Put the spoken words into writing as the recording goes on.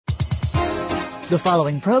The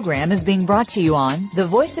following program is being brought to you on the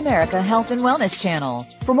Voice America Health and Wellness Channel.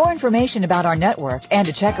 For more information about our network and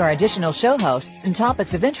to check our additional show hosts and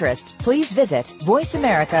topics of interest, please visit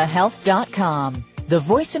voiceamericahealth.com. The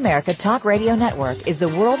Voice America Talk Radio Network is the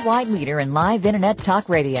worldwide leader in live Internet talk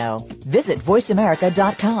radio. Visit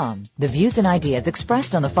voiceamerica.com. The views and ideas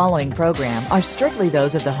expressed on the following program are strictly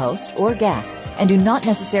those of the host or guests and do not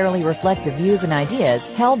necessarily reflect the views and ideas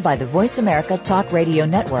held by the Voice America Talk Radio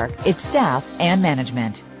Network, its staff, and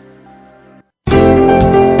management.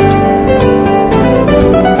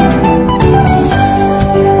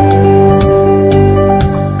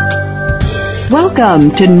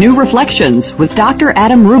 Welcome to New Reflections with Dr.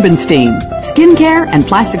 Adam Rubenstein. Skincare and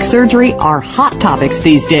plastic surgery are hot topics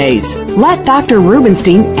these days. Let Dr.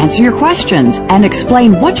 Rubenstein answer your questions and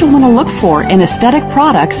explain what you'll want to look for in aesthetic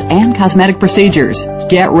products and cosmetic procedures.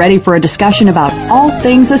 Get ready for a discussion about all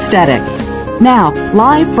things aesthetic. Now,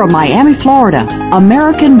 live from Miami, Florida,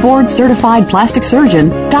 American board-certified plastic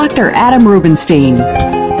surgeon, Dr. Adam Rubenstein.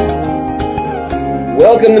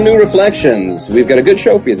 Welcome to New Reflections. We've got a good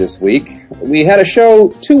show for you this week. We had a show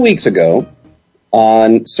 2 weeks ago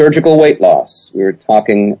on surgical weight loss. We were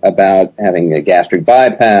talking about having a gastric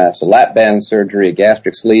bypass, a lap band surgery, a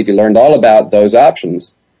gastric sleeve. You learned all about those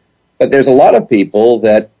options. But there's a lot of people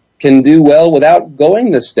that can do well without going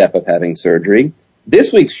the step of having surgery.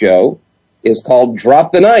 This week's show is called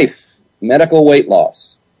Drop the Knife, Medical Weight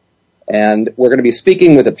Loss. And we're going to be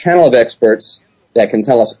speaking with a panel of experts that can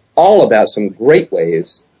tell us all about some great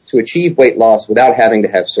ways to achieve weight loss without having to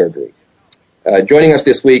have surgery. Joining us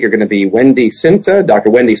this week are going to be Wendy Scinta.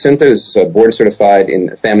 Dr. Wendy Scinta is board certified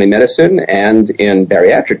in family medicine and in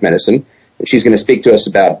bariatric medicine. She's going to speak to us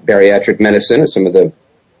about bariatric medicine and some of the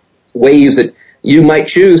ways that you might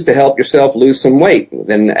choose to help yourself lose some weight.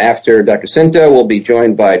 Then after Dr. Scinta, we'll be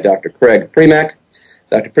joined by Dr. Craig Primack.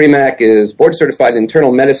 Dr. Primack is board certified in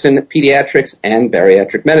internal medicine, pediatrics, and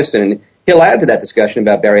bariatric medicine. He'll add to that discussion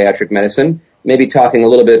about bariatric medicine, maybe talking a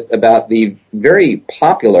little bit about the very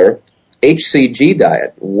popular HCG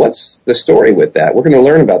diet. What's the story with that? We're going to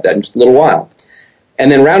learn about that in just a little while.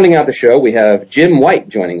 And then rounding out the show, we have Jim White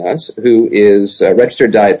joining us, who is a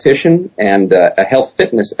registered dietitian and a health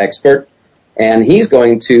fitness expert. And he's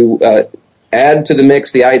going to add to the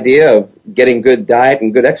mix the idea of getting good diet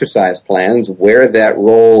and good exercise plans, where that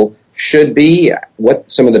role should be,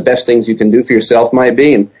 what some of the best things you can do for yourself might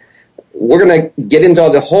be. And we're going to get into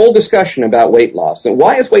the whole discussion about weight loss. And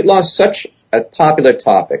why is weight loss such a popular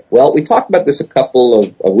topic? Well, we talked about this a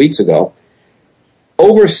couple of weeks ago.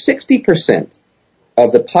 Over 60%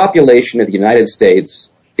 of the population of the United States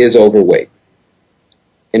is overweight.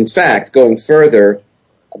 In fact, going further,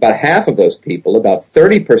 about half of those people, about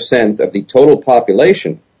 30% of the total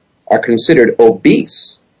population, are considered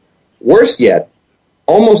obese. Worse yet,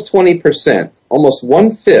 almost 20%, almost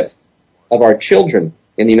one-fifth of our children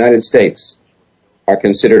in the United States are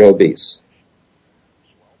considered obese.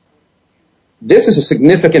 This is a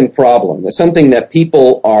significant problem. It's something that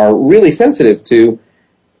people are really sensitive to,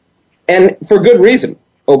 and for good reason.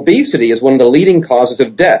 Obesity is one of the leading causes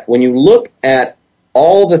of death. When you look at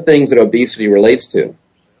all the things that obesity relates to,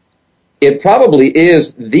 it probably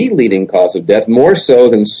is the leading cause of death, more so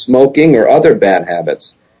than smoking or other bad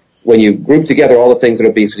habits. When you group together all the things that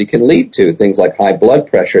obesity can lead to, things like high blood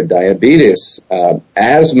pressure, diabetes,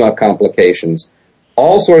 asthma complications,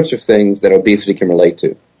 all sorts of things that obesity can relate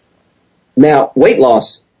to. Now, weight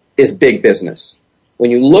loss is big business.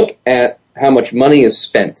 When you look at how much money is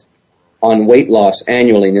spent on weight loss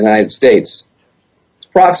annually in the United States, it's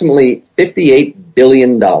approximately $58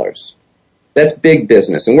 billion. That's big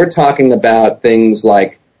business. And we're talking about things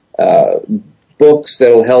like books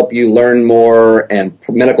that will help you learn more, and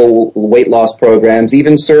medical weight loss programs,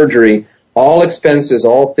 even surgery, all expenses,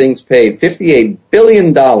 all things paid. $58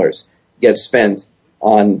 billion gets spent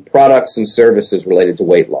on products and services related to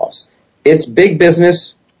weight loss. It's big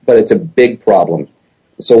business, but it's a big problem.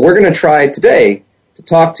 So we're going to try today to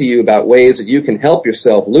talk to you about ways that you can help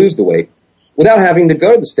yourself lose the weight without having to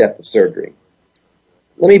go to the step of surgery.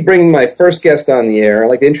 Let me bring my first guest on the air. I'd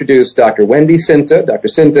like to introduce Dr. Wendy Scinta. Dr.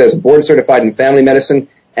 Scinta is board certified in family medicine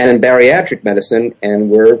and in bariatric medicine,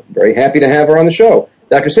 and we're very happy to have her on the show.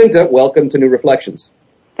 Dr. Scinta, welcome to New Reflections.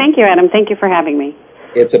 Thank you, Adam. Thank you for having me.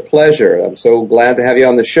 It's a pleasure. I'm so glad to have you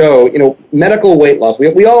on the show. You know, medical weight loss.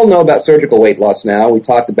 We all know about surgical weight loss now. We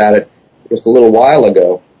talked about it just a little while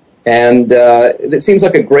ago. And it seems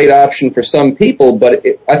like a great option for some people, but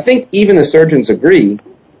I think even the surgeons agree,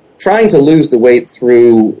 trying to lose the weight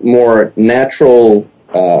through more natural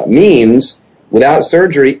means without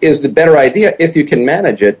surgery is the better idea if you can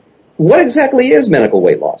manage it. What exactly is medical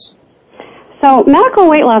weight loss? So medical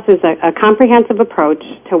weight loss is a comprehensive approach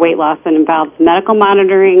to weight loss that involves medical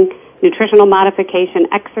monitoring, nutritional modification,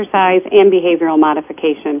 exercise, and behavioral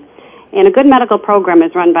modification. And a good medical program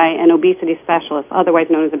is run by an obesity specialist, otherwise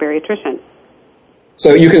known as a bariatrician.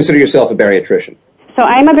 So you consider yourself a bariatrician? So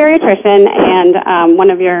I'm a bariatrician, and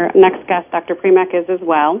one of your next guests, Dr. Primack, is as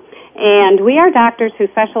well. And we are doctors who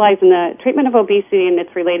specialize in the treatment of obesity and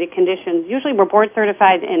its related conditions. Usually we're board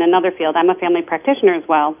certified in another field. I'm a family practitioner as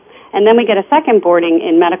well. And then we get a second boarding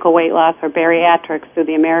in medical weight loss or bariatrics through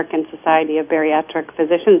the American Society of Bariatric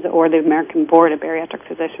Physicians or the American Board of Bariatric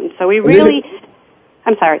Physicians. So we really,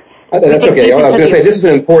 I'm sorry. That's okay. I was going to say, this is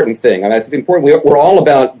an important thing. I mean, it's important. We're all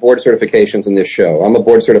about board certifications in this show. I'm a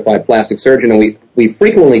board-certified plastic surgeon, and we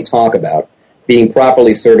frequently talk about being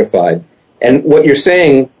properly certified. And what you're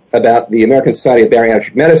saying about the American Society of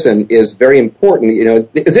Bariatric Medicine is very important. You know,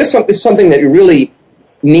 is this something that you really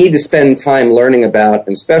need to spend time learning about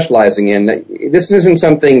and specializing in? This isn't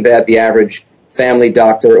something that the average family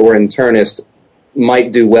doctor or internist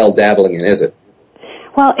might do well dabbling in, is it?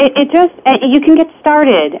 Well, you can get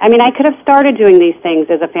started. I mean, I could have started doing these things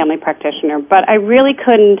as a family practitioner, but I really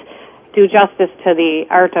couldn't do justice to the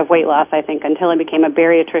art of weight loss, I think, until I became a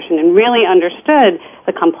bariatrician and really understood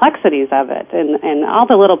the complexities of it and all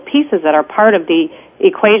the little pieces that are part of the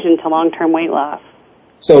equation to long-term weight loss.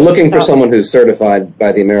 So looking for someone who's certified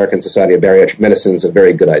by the American Society of Bariatric Medicine is a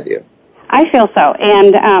very good idea. I feel so.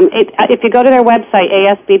 And if you go to their website,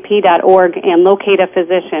 asbp.org, and locate a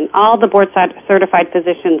physician, all the board-certified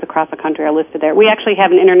physicians across the country are listed there. We actually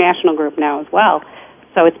have an international group now as well.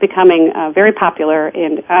 So it's becoming very popular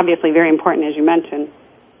and obviously very important, as you mentioned.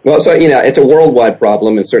 Well, so, it's a worldwide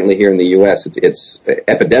problem, and certainly here in the U.S., it's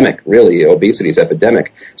epidemic, really. Obesity is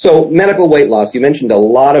epidemic. So medical weight loss, you mentioned a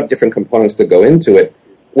lot of different components that go into it.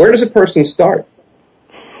 Where does a person start?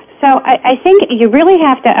 So I think you really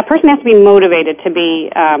a person has to be motivated to be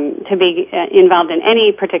involved in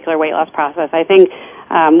any particular weight loss process. I think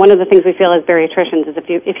one of the things we feel as bariatricians is if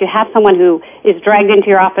you have someone who is dragged into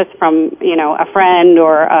your office from, a friend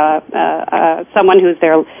or someone who's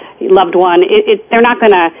their loved one, they're not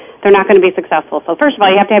going to be successful. So first of all,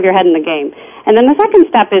 you have to have your head in the game. And then the second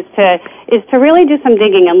step is to really do some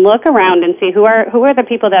digging and look around and see who are the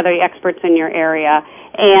people that are the experts in your area.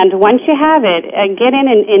 And once you have it, get in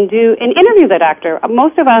and interview the doctor.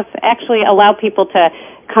 Most of us actually allow people to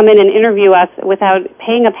come in and interview us without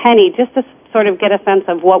paying a penny, just to sort of get a sense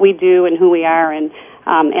of what we do and who we are and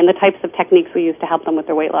the types of techniques we use to help them with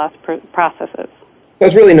their weight loss processes.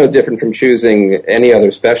 That's really no different from choosing any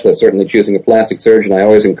other specialist, certainly choosing a plastic surgeon. I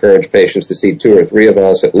always encourage patients to see 2 or 3 of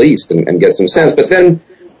us at least and get some sense. But then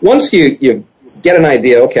once you get an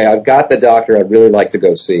idea, okay, I've got the doctor I'd really like to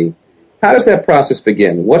go see, how does that process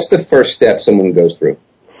begin? What's the first step someone goes through?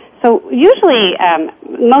 So usually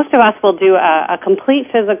most of us will do a complete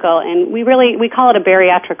physical, and we call it a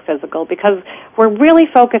bariatric physical because we're really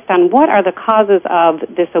focused on what are the causes of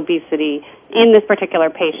this obesity in this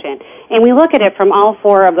particular patient. And we look at it from all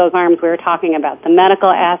 4 of those arms we were talking about. The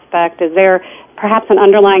medical aspect, is there perhaps an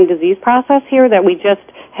underlying disease process here that we just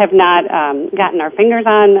have not gotten our fingers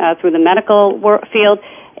on through the medical field?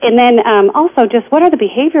 And then also just what are the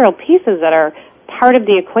behavioral pieces that are part of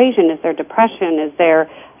the equation? Is there depression? Is there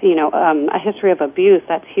a history of abuse?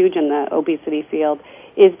 That's huge in the obesity field.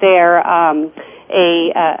 Is there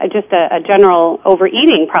just a general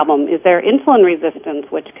overeating problem? Is there insulin resistance,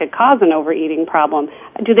 which could cause an overeating problem?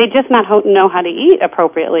 Do they just not know how to eat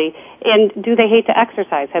appropriately? And do they hate to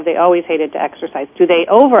exercise? Have they always hated to exercise? Do they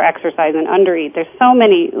over-exercise and under-eat? There's so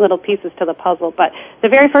many little pieces to the puzzle. But the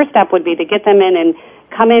very first step would be to get them in and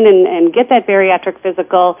come in and get that bariatric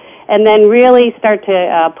physical and then really start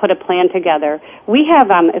to put a plan together. We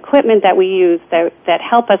have equipment that we use that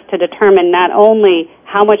help us to determine not only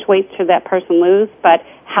how much weight should that person lose, but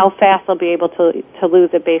how fast they'll be able to lose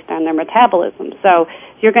it based on their metabolism. So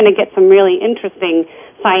you're going to get some really interesting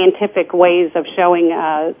scientific ways of showing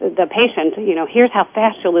the patient, here's how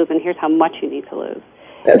fast you'll lose and here's how much you need to lose.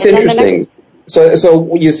 That's interesting.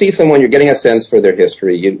 So you see someone, you're getting a sense for their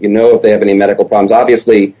history. You know if they have any medical problems.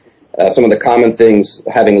 Obviously, some of the common things,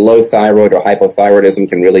 having low thyroid or hypothyroidism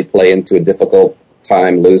can really play into a difficult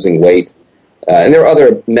time losing weight. And there are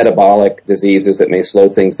other metabolic diseases that may slow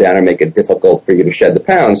things down or make it difficult for you to shed the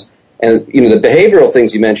pounds. And, the behavioral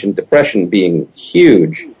things you mentioned, depression being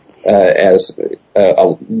huge, as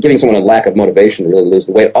giving someone a lack of motivation to really lose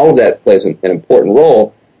the weight, all of that plays an important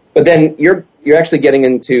role. But then you're actually getting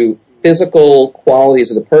into physical qualities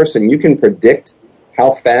of the person. You can predict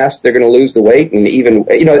how fast they're going to lose the weight. And even,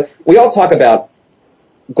 we all talk about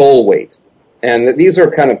goal weight. And these are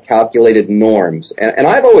kind of calculated norms. And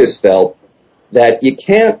I've always felt that you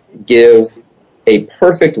can't give a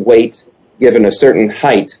perfect weight given a certain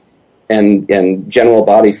height and general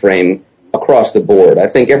body frame across the board. I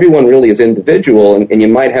think everyone really is individual, and you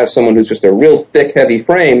might have someone who's just a real thick, heavy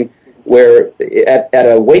frame where at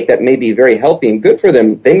a weight that may be very healthy and good for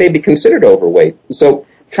them, they may be considered overweight. So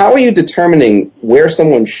how are you determining where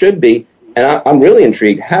someone should be? And I'm really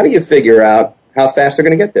intrigued. How do you figure out how fast they're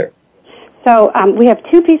going to get there? So we have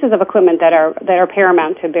two pieces of equipment that are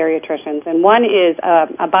paramount to bariatricians, and one is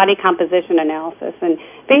a body composition analysis. And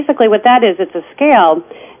basically, what that is, it's a scale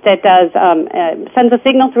that does sends a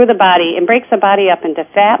signal through the body and breaks the body up into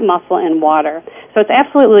fat, muscle, and water. So it's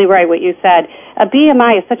absolutely right what you said. A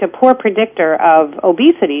BMI is such a poor predictor of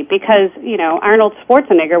obesity because Arnold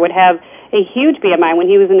Schwarzenegger would have a huge BMI when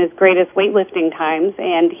he was in his greatest weightlifting times,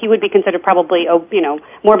 and he would be considered probably,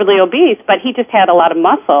 morbidly obese, but he just had a lot of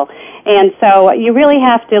muscle. And so you really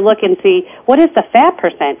have to look and see what is the fat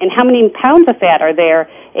percent and how many pounds of fat are there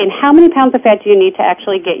and how many pounds of fat do you need to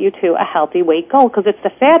actually get you to a healthy weight goal, because it's the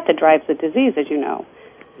fat that drives the disease, as you know.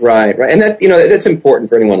 Right. And that's important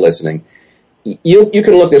for anyone listening. You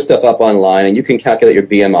can look this stuff up online, and you can calculate your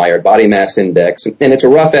BMI, or body mass index, and it's a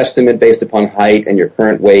rough estimate based upon height and your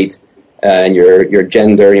current weight and your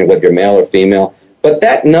gender, whether you're male or female. But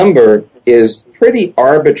that number is pretty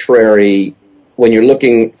arbitrary when you're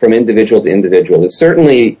looking from individual to individual. It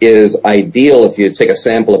certainly is ideal if you take a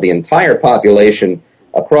sample of the entire population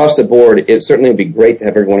across the board. It certainly would be great to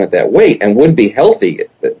have everyone at that weight and would be healthy,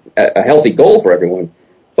 a healthy goal for everyone.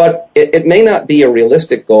 But it may not be a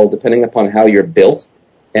realistic goal depending upon how you're built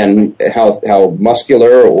and how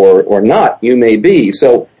muscular or not you may be.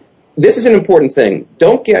 So this is an important thing.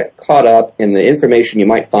 Don't get caught up in the information you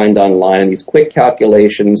might find online and these quick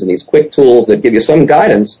calculations and these quick tools that give you some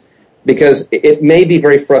guidance, because it may be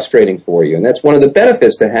very frustrating for you. And that's one of the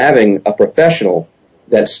benefits to having a professional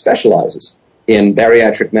that specializes in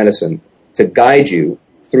bariatric medicine to guide you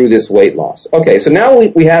through this weight loss. Okay, so now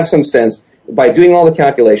we have some sense. By doing all the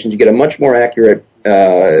calculations, you get a much more accurate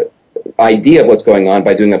idea of what's going on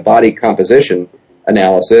by doing a body composition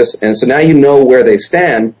analysis. And so now you know where they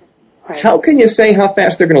stand. Right. How can you say how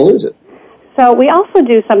fast they're going to lose it? So we also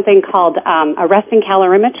do something called a resting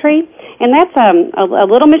calorimetry, and that's a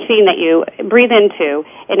little machine that you breathe into,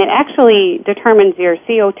 and it actually determines your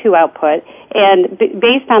CO2 output, and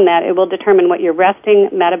based on that, it will determine what your resting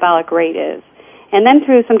metabolic rate is. And then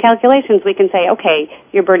through some calculations, we can say, okay,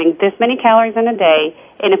 you're burning this many calories in a day,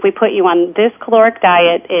 and if we put you on this caloric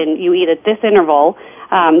diet and you eat at this interval,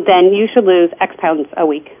 then you should lose X pounds a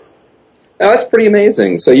week. Now, that's pretty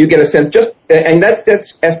amazing. So you get a sense and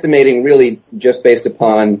that's estimating really just based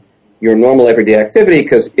upon your normal everyday activity,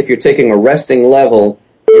 because if you're taking a resting level,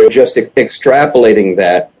 you're just extrapolating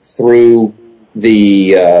that through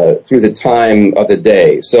the time of the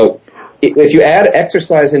day. So if you add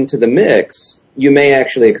exercise into the mix, you may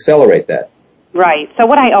actually accelerate that. Right. So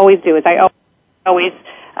what I always do is I always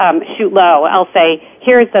shoot low. I'll say,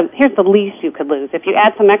 here's the least you could lose. If you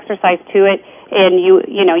add some exercise to it and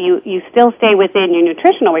you still stay within your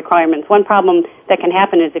nutritional requirements, one problem that can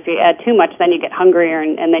happen is if you add too much, then you get hungrier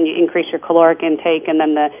and then you increase your caloric intake, and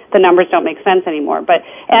then the numbers don't make sense anymore. But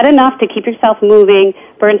add enough to keep yourself moving,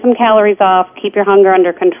 burn some calories off, keep your hunger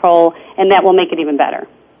under control, and that will make it even better.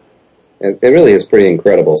 It really is pretty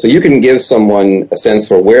incredible. So you can give someone a sense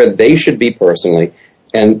for where they should be personally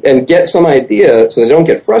and get some idea so they don't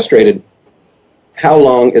get frustrated how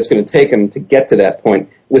long it's going to take them to get to that point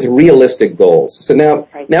with realistic goals. So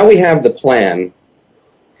now we have the plan.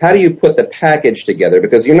 How do you put the package together?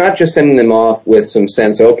 Because you're not just sending them off with some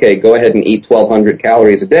sense, okay, go ahead and eat 1,200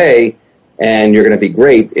 calories a day and you're going to be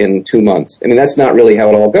great in 2 months. I mean, that's not really how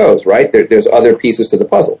it all goes, right? There's other pieces to the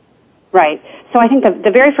puzzle. Right. So I think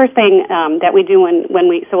the very first thing that we do when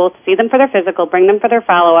we'll see them for their physical, bring them for their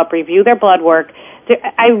follow-up, review their blood work.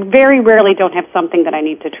 I very rarely don't have something that I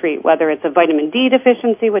need to treat, whether it's a vitamin D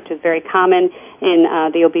deficiency, which is very common in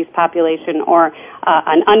the obese population, or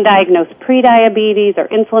an undiagnosed prediabetes or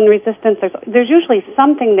insulin resistance. There's usually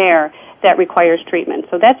something there that requires treatment.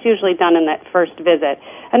 So that's usually done in that first visit.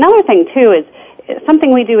 Another thing, too, is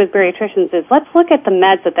something we do as bariatricians is let's look at the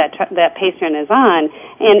meds that patient is on,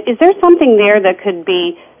 and is there something there that could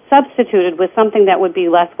be substituted with something that would be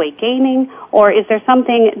less weight gaining, or is there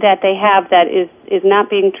something that they have that is not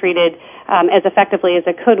being treated as effectively as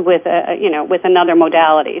it could with another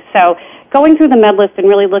modality? So going through the med list and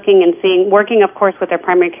really looking and seeing, working of course with their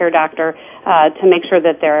primary care doctor to make sure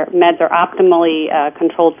that their meds are optimally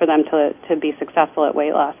controlled for them to be successful at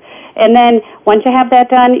weight loss. And then once you have that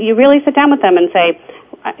done, you really sit down with them and say,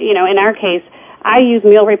 in our case, I use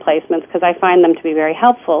meal replacements because I find them to be very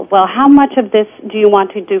helpful. Well, how much of this do you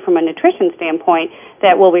want to do from a nutrition standpoint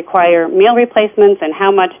that will require meal replacements, and how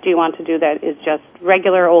much do you want to do that is just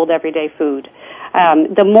regular old everyday food?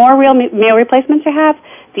 The more real meal replacements you have,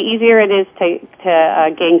 the easier it is to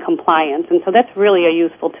gain compliance. And so that's really a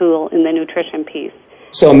useful tool in the nutrition piece.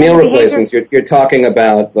 So meal replacements, you're talking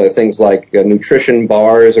about things like nutrition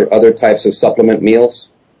bars or other types of supplement meals?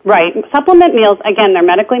 Right. Supplement meals, again, they're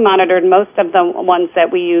medically monitored. Most of the ones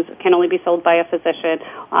that we use can only be sold by a physician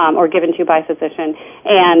or given to you by a physician.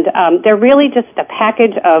 And they're really just a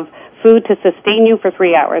package of food to sustain you for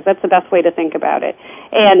 3 hours. That's the best way to think about it.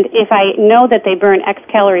 And if I know that they burn X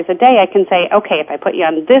calories a day, I can say, okay, if I put you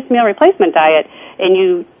on this meal replacement diet and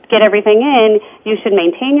you get everything in, you should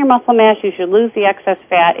maintain your muscle mass, you should lose the excess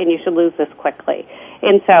fat, and you should lose this quickly.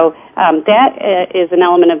 And so that is an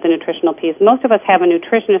element of the nutritional piece. Most of us have a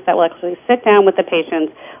nutritionist that will actually sit down with the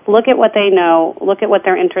patients, look at what they know, look at what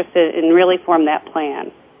they're interested in, and really form that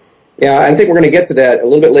plan. Yeah, I think we're going to get to that a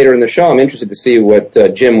little bit later in the show. I'm interested to see what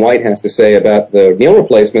Jim White has to say about the meal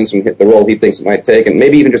replacements and the role he thinks it might take, and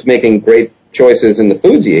maybe even just making great choices in the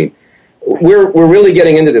foods you eat. We're really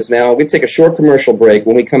getting into this now. We'll take a short commercial break.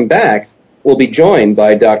 When we come back, we'll be joined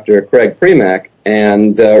by Dr. Craig Primack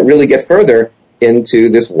and really get further into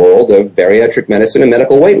this world of bariatric medicine and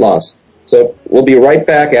medical weight loss. So we'll be right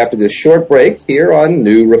back after this short break here on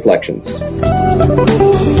New Reflections.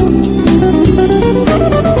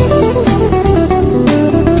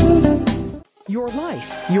 Your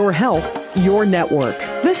life, your health, your network.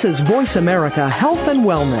 This is Voice America Health and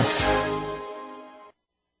Wellness.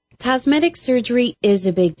 Cosmetic surgery is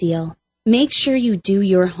a big deal. Make sure you do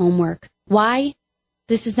your homework. Why?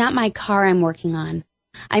 This is not my car I'm working on.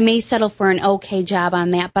 I may settle for an okay job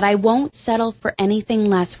on that, but I won't settle for anything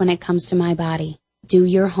less when it comes to my body. Do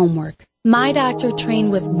your homework. My doctor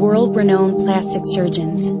trained with world-renowned plastic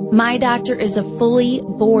surgeons. My doctor is a fully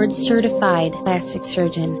board-certified plastic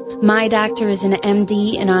surgeon. My doctor is an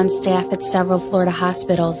MD and on staff at several Florida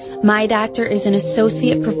hospitals. My doctor is an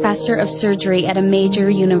associate professor of surgery at a major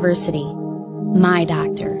university. My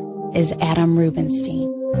doctor is Adam Rubenstein.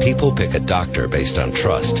 People pick a doctor based on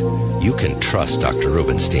trust. You can trust Dr.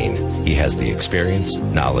 Rubenstein. He has the experience,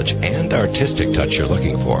 knowledge, and artistic touch you're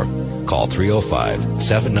looking for. Call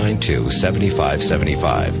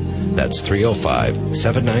 305-792-7575. That's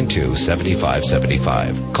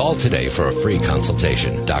 305-792-7575. Call today for a free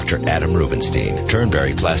consultation. Dr. Adam Rubenstein,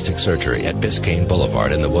 Turnberry Plastic Surgery at Biscayne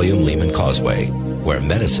Boulevard in the William Lehman Causeway, where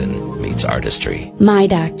medicine meets artistry. My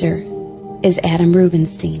doctor is Adam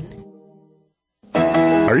Rubenstein.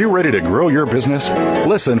 Are you ready to grow your business?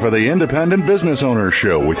 Listen for the Independent Business Owner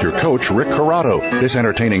Show with your coach, Rick Corrado. This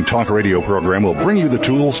entertaining talk radio program will bring you the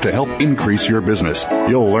tools to help increase your business.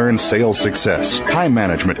 You'll learn sales success, time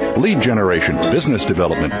management, lead generation, business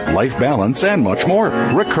development, life balance, and much more.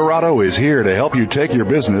 Rick Corrado is here to help you take your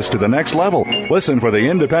business to the next level. Listen for the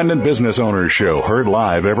Independent Business Owner Show, heard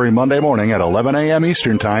live every Monday morning at 11 a.m.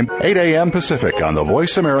 Eastern Time, 8 a.m. Pacific on the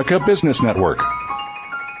Voice America Business Network.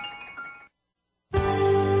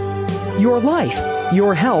 Your life,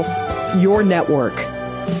 your health, your network.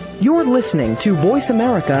 You're listening to Voice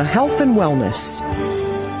America Health and Wellness.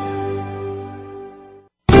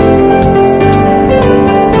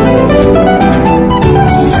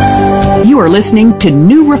 You are listening to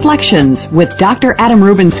New Reflections with Dr. Adam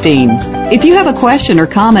Rubenstein. If you have a question or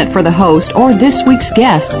comment for the host or this week's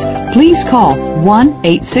guests, please call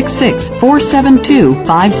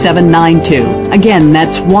 1-866-472-5792. Again,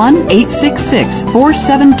 that's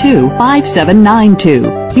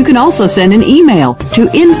 1-866-472-5792. You can also send an email to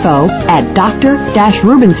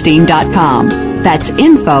info@dr-rubenstein.com. That's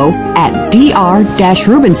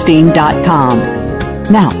info@dr-rubenstein.com.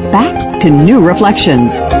 Now, back to New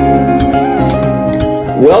Reflections.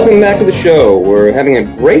 Welcome back to the show. We're having a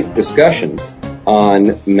great discussion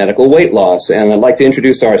on medical weight loss, and I'd like to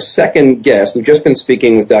introduce our second guest. We've just been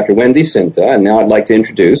speaking with Dr. Wendy Scinta, and now I'd like to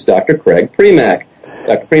introduce Dr. Craig Primack.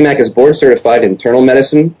 Dr. Primack is board-certified in internal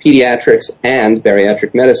medicine, pediatrics, and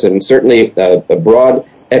bariatric medicine, certainly a broad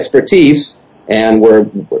expertise, and we're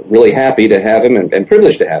really happy to have him and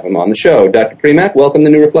privileged to have him on the show. Dr. Primack, welcome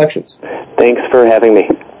to New Reflections. Thanks for having me.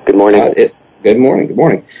 Good morning. Good morning. Good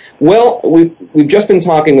morning. Well, we've just been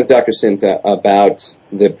talking with Dr. Scinta about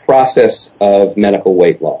the process of medical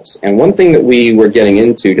weight loss. And one thing that we were getting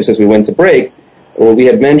into just as we went to break, well, we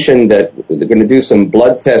had mentioned that they're going to do some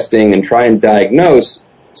blood testing and try and diagnose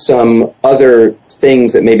some other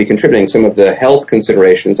things that may be contributing, some of the health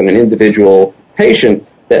considerations in an individual patient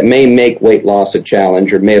that may make weight loss a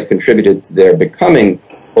challenge or may have contributed to their becoming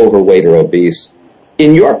overweight or obese.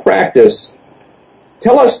 In your practice,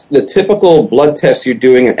 tell us the typical blood tests you're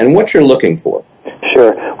doing and what you're looking for.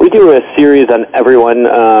 Sure. We do a series on everyone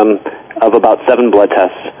of about 7 blood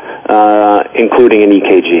tests, including an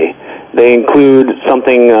EKG. They include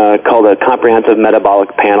something called a comprehensive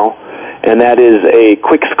metabolic panel, and that is a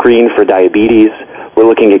quick screen for diabetes. We're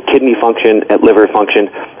looking at kidney function, at liver function,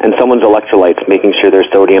 and someone's electrolytes, making sure their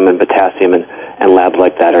sodium and potassium and labs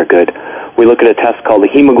like that are good. We look at a test called the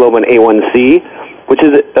hemoglobin A1C, which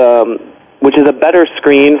is a better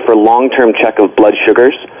screen for long-term check of blood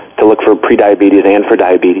sugars to look for prediabetes and for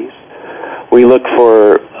diabetes. We look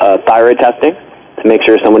for thyroid testing to make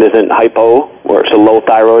sure someone isn't hypo or so low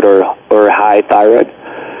thyroid or high thyroid.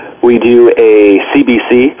 We do a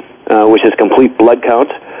CBC, which is complete blood count,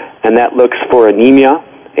 and that looks for anemia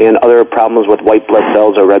and other problems with white blood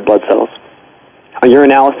cells or red blood cells. A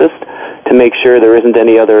urinalysis to make sure there isn't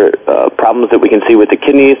any other problems that we can see with the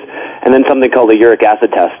kidneys, and then something called a uric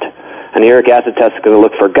acid test. And the uric acid test is going to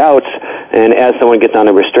look for gout, and as someone gets on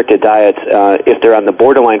a restricted diet, if they're on the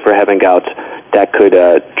borderline for having gout, that could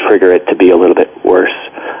trigger it to be a little bit worse.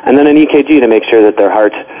 And then an EKG to make sure that their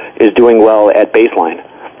heart is doing well at baseline,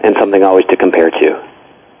 and something always to compare to.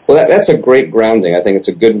 Well, that's a great grounding. I think it's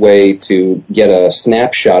a good way to get a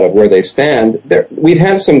snapshot of where they stand. We've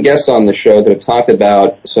had some guests on the show that have talked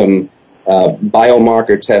about some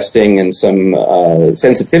biomarker testing and some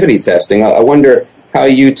sensitivity testing. I wonder how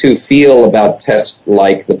you two feel about tests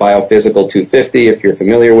like the biophysical 250, if you're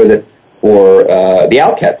familiar with it, or the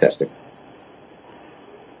ALCAT testing.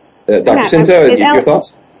 Dr. Scinta, your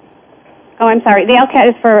thoughts? Oh, I'm sorry. The ALCAT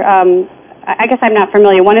is for, I guess I'm not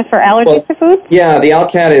familiar. One is for allergies to food? Yeah, the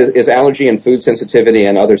ALCAT is allergy and food sensitivity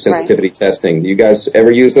and other sensitivity testing. Do you guys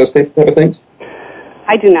ever use those type of things?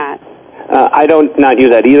 I do not. I don't not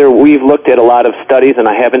use that either. We've looked at a lot of studies, and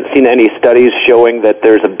I haven't seen any studies showing that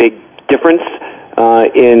there's a big difference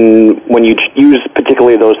in when you use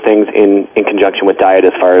particularly those things in conjunction with diet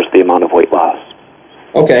as far as the amount of weight loss.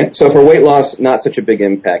 Okay, so for weight loss, not such a big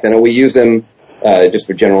impact. I know we use them just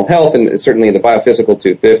for general health, and certainly the biophysical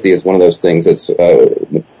 250 is one of those things that's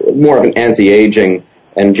more of an anti-aging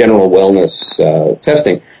and general wellness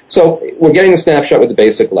testing. So we're getting the snapshot with the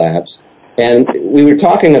basic labs, and we were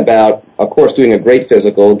talking about, of course, doing a great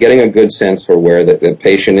physical, getting a good sense for where the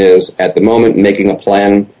patient is at the moment, making a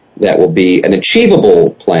plan that will be an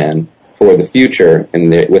achievable plan for the future and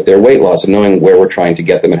with their weight loss, and knowing where we're trying to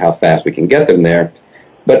get them and how fast we can get them there.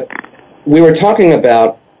 But we were talking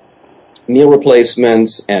about meal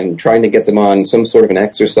replacements and trying to get them on some sort of an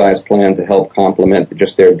exercise plan to help complement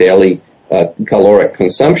just their daily caloric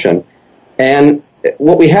consumption. And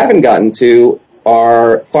what we haven't gotten to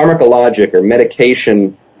are pharmacologic or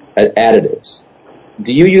medication additives.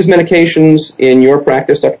 Do you use medications in your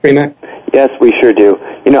practice, Dr. Primack? Yes, we sure do.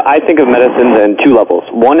 You know, I think of medicines in 2 levels.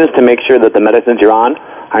 One is to make sure that the medicines you're on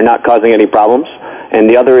are not causing any problems, and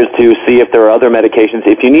the other is to see if there are other medications,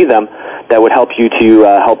 if you need them, that would help you to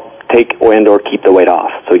help take and or keep the weight off.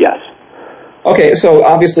 So yes. Okay, so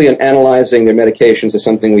obviously analyzing their medications is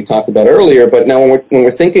something we talked about earlier, but now when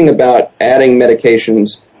we're thinking about adding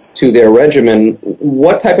medications to their regimen,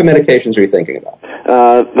 what type of medications are you thinking about?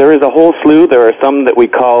 There is a whole slew. There are some that we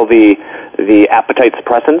call the appetite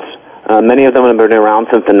suppressants. Many of them have been around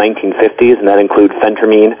since the 1950s, and that include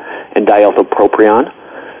phentermine and diethylpropion.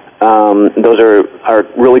 Those are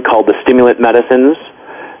really called the stimulant medicines.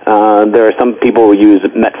 There are some people who use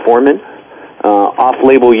metformin.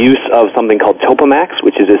 Off-label use of something called Topamax,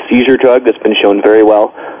 which is a seizure drug that's been shown very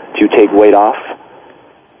well to take weight off.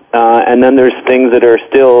 And then there's things that are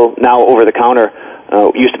still now over-the-counter.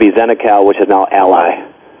 Used to be Xenical, which is now Ally.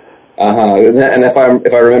 And if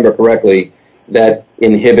I remember correctly, that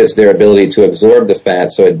inhibits their ability to absorb the fat,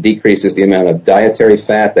 so it decreases the amount of dietary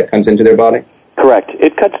fat that comes into their body? Correct.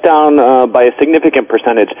 It cuts down by a significant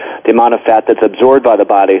percentage the amount of fat that's absorbed by the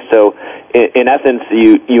body. So, in essence,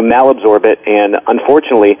 you malabsorb it, and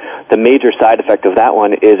unfortunately, the major side effect of that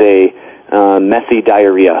one is a messy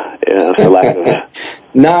diarrhea, for lack of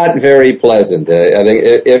Not very pleasant. I think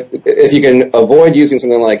if you can avoid using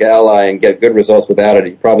something like Ally and get good results without it,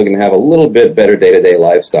 you're probably going to have a little bit better day-to-day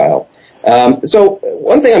lifestyle. So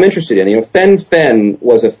one thing I'm interested in, fen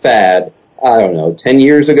was a fad, 10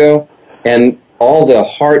 years ago, and all the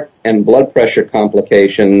heart and blood pressure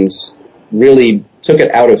complications really took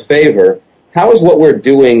it out of favor. How is what we're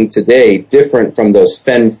doing today different from those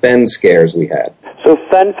fen scares we had? So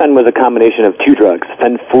fen was a combination of 2 drugs,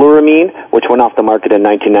 fenfluramine, which went off the market in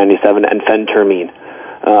 1997, and phentermine.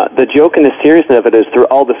 The joke and the seriousness of it is through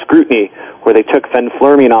all the scrutiny where they took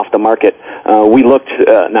fenfluramine off the market, we looked,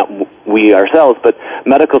 not we ourselves, but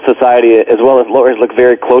medical society as well as lawyers looked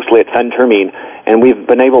very closely at phentermine and we've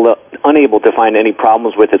been unable to find any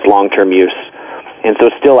problems with its long-term use. And so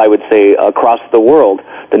still, I would say, across the world,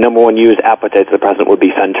 the number one used appetite suppressant would be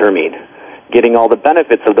phentermine, getting all the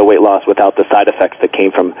benefits of the weight loss without the side effects that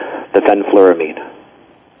came from the fenfluramine.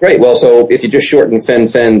 Great. Well, so if you just shorten fen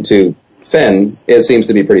to fen, it seems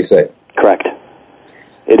to be pretty safe. Correct.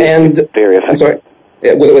 It is very effective. I'm sorry,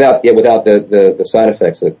 without the side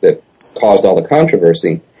effects that caused all the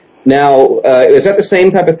controversy. Now, is that the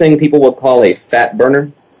same type of thing people would call a fat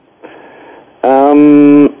burner?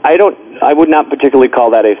 I would not particularly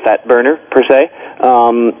call that a fat burner, per se.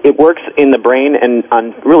 It works in the brain and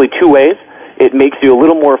on really two ways. It makes you a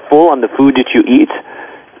little more full on the food that you eat,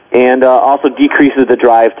 and also decreases the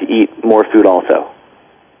drive to eat more food also.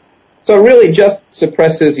 So it really just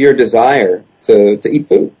suppresses your desire to eat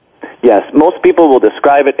food? Yes. Most people will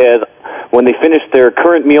describe it as when they finish their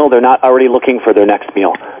current meal, they're not already looking for their next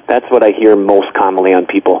meal. That's what I hear most commonly on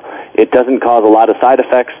people. It doesn't cause a lot of side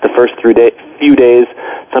effects the first few days.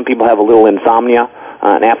 Some people have a little insomnia,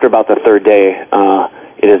 and after about the third day,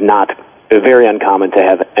 it is not very uncommon to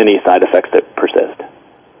have any side effects that persist.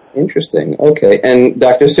 Interesting. Okay. And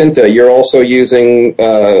Dr. Scinta, you're also using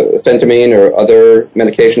phentermine or other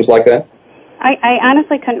medications like that? I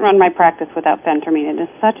honestly couldn't run my practice without phentermine. It is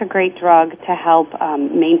such a great drug to help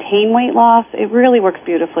maintain weight loss. It really works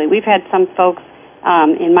beautifully. We've had some folks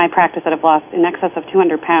in my practice that have lost in excess of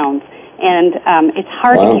 200 pounds, and it's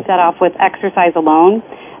hard to keep that off with exercise alone.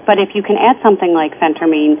 But if you can add something like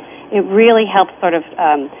phentermine, it really helps sort of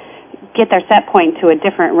get their set point to a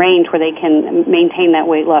different range where they can maintain that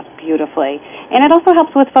weight loss beautifully. And it also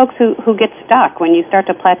helps with folks who get stuck when you start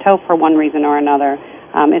to plateau for one reason or another.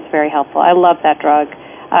 It's very helpful. I love that drug.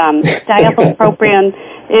 Diethylpropion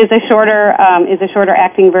is a shorter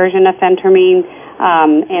acting version of phentermine,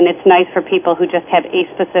 and it's nice for people who just have a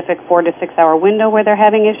specific 4 to 6 hour window where they're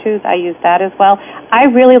having issues. I use that as well. I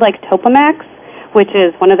really like Topamax, which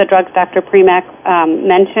is one of the drugs Dr. Primack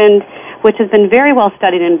mentioned, which has been very well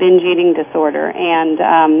studied in binge eating disorder.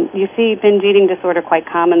 And you see binge eating disorder quite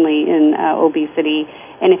commonly in obesity.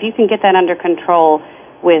 And if you can get that under control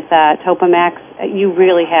with Topamax, you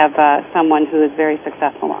really have someone who is very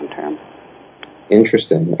successful long term.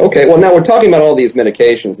 Interesting. Okay, well, now we're talking about all these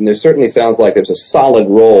medications, and there certainly sounds like there's a solid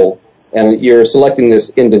role, and you're selecting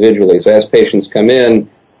this individually. So as patients come in,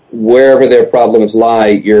 wherever their problems lie,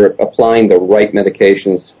 you're applying the right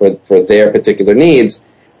medications for their particular needs.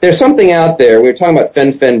 There's something out there. We were talking about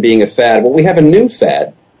fen being a fad. Well, we have a new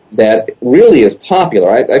fad that really is popular.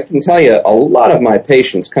 I can tell you a lot of my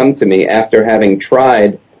patients come to me after having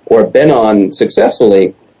tried or been on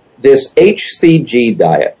successfully this HCG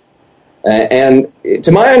diet. And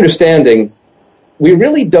to my understanding, we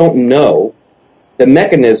really don't know the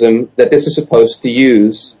mechanism that this is supposed to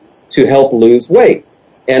use to help lose weight.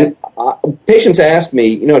 And patients ask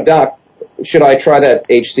me, Doc, should I try that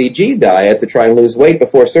HCG diet to try and lose weight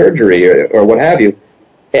before surgery or what have you?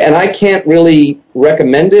 And I can't really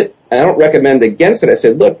recommend it. I don't recommend against it. I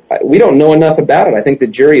said, look, we don't know enough about it. I think the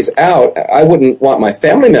jury is out. I wouldn't want my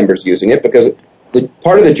family members using it because the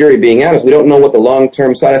part of the jury being out is we don't know what the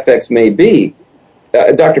long-term side effects may be.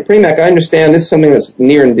 Dr. Primack, I understand this is something that's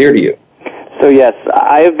near and dear to you. So, yes,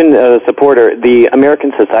 I have been a supporter. The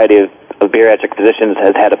American Society of Bariatric Physicians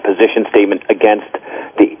has had a position statement against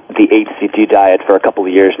the HCG diet for a couple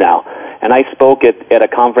of years now. And I spoke at a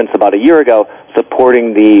conference about a year ago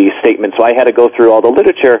supporting the statement. So I had to go through all the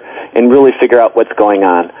literature and really figure out what's going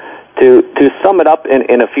on. To sum it up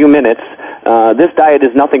in a few minutes, this diet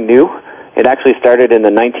is nothing new. It actually started in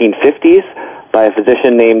the 1950s by a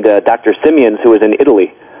physician named Dr. Simeons, who was in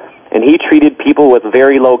Italy. And he treated people with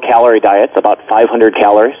very low-calorie diets, about 500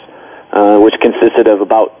 calories, which consisted of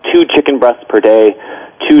about 2 chicken breasts per day,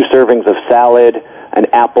 2 servings of salad, an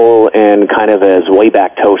apple, and kind of as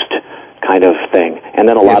way-back toast kind of thing, and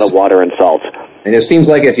then a lot of water and salt. And it seems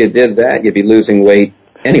like if you did that, you'd be losing weight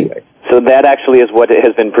anyway. So that actually is what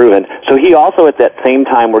has been proven. So he also, at that same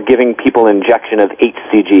time, were giving people an injection of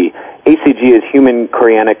HCG. HCG is human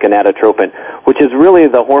chorionic gonadotropin, which is really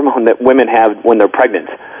the hormone that women have when they're pregnant.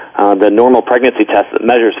 The normal pregnancy test that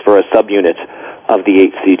measures for a subunit of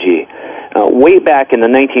the HCG. Way back in the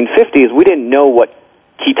 1950s, we didn't know what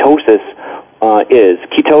ketosis is.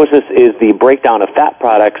 Ketosis is the breakdown of fat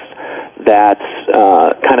products that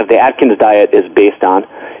kind of the Atkins diet is based on,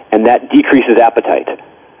 and that decreases appetite.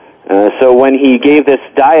 So when he gave this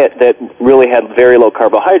diet that really had very low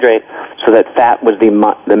carbohydrate, so that fat was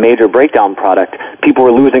the major breakdown product, people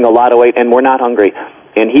were losing a lot of weight and were not hungry.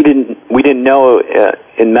 And we didn't know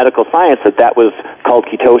in medical science that was called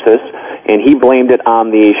ketosis, and he blamed it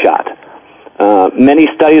on the shot. Many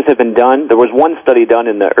studies have been done. There was one study done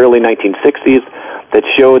in the early 1960s that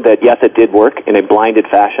showed that, yes, it did work in a blinded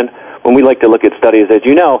fashion. When we like to look at studies, as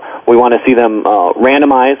you know, we want to see them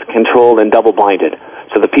randomized, controlled, and double-blinded.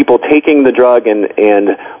 So the people taking the drug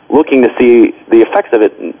and looking to see the effects of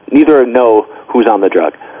it, neither know who's on the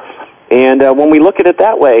drug. And when we look at it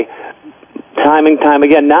that way, time and time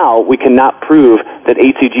again now, we cannot prove that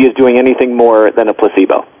HCG is doing anything more than a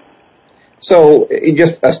placebo. So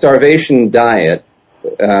just a starvation diet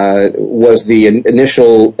was the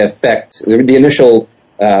initial effect, the initial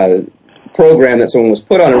program that someone was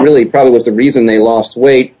put on. It really probably was the reason they lost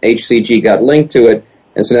weight. HCG got linked to it.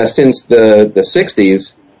 And so now since the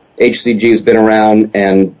 60s, HCG has been around,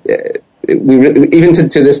 and even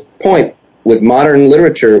to this point, with modern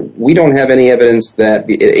literature, we don't have any evidence that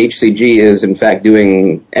the HCG is, in fact,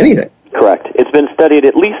 doing anything. Correct. It's been studied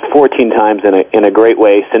at least 14 times in a great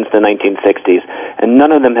way since the 1960s, and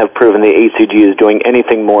none of them have proven the HCG is doing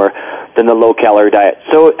anything more than the low-calorie diet.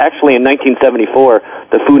 So actually in 1974,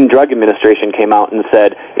 the Food and Drug Administration came out and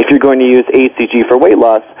said, if you're going to use HCG for weight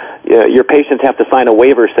loss, your patients have to sign a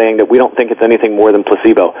waiver saying that we don't think it's anything more than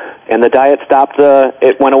placebo. And the diet stopped,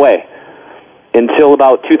 it went away. Until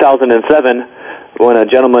about 2007, when a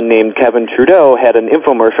gentleman named Kevin Trudeau had an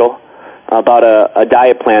infomercial about a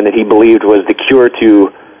diet plan that he believed was the cure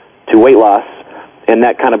to weight loss, and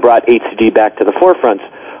that kind of brought HCG back to the forefront.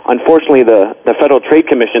 Unfortunately, the Federal Trade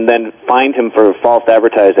Commission then fined him for false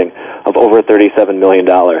advertising of over $37 million.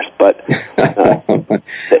 But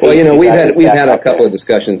well, you know, we've had a couple of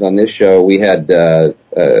discussions on this show. We had a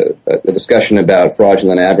discussion about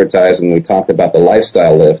fraudulent advertising. We talked about the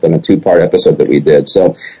lifestyle lift on a 2-part episode that we did.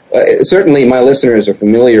 So certainly my listeners are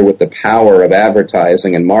familiar with the power of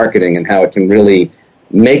advertising and marketing and how it can really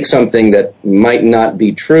make something that might not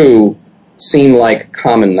be true seem like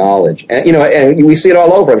common knowledge. And, you know, and we see it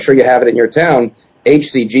all over. I'm sure you have it in your town.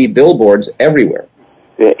 HCG billboards everywhere.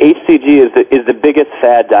 Yeah, HCG is the biggest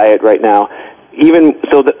fad diet right now. Even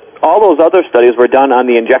so, all those other studies were done on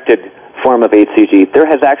the injected form of HCG. There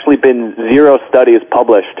has actually been 0 studies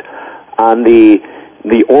published on the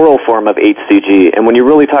oral form of HCG. And when you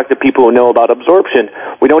really talk to people who know about absorption,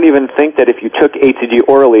 we don't even think that if you took HCG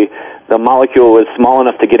orally, the molecule was small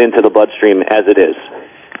enough to get into the bloodstream as it is.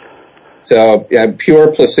 So, yeah,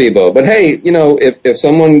 pure placebo. But hey, you know, if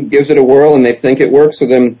someone gives it a whirl and they think it works for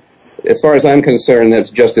them, as far as I'm concerned,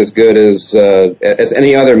 that's just as good as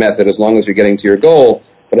any other method, as long as you're getting to your goal.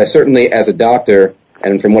 But I certainly, as a doctor,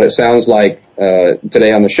 and from what it sounds like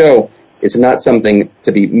today on the show, it's not something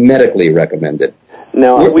to be medically recommended.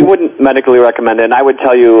 No, we wouldn't medically recommend it. And I would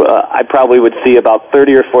tell you, I probably would see about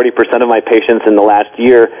 30 or 40% of my patients in the last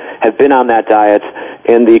year have been on that diet.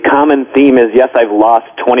 And the common theme is, yes, I've lost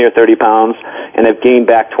 20 or 30 pounds, and I've gained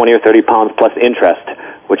back 20 or 30 pounds plus interest,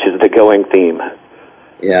 which is the going theme.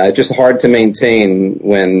 Yeah, it's just hard to maintain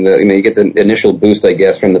when you get the initial boost, I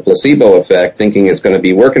guess, from the placebo effect, thinking it's going to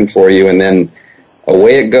be working for you, and then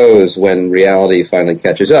away it goes when reality finally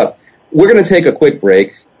catches up. We're going to take a quick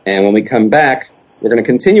break, and when we come back, we're going to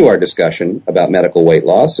continue our discussion about medical weight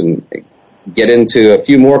loss and get into a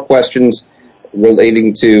few more questions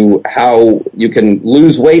relating to how you can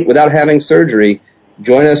lose weight without having surgery.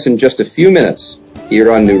 Join us in just a few minutes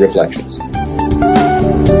here on New Reflections.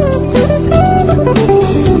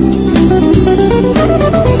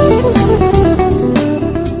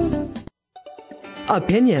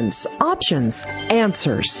 Opinions, options,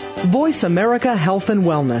 answers. Voice America Health and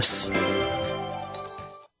Wellness.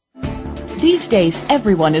 These days,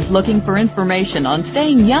 everyone is looking for information on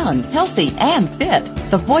staying young, healthy, and fit.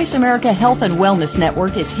 The Voice America Health and Wellness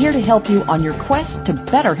Network is here to help you on your quest to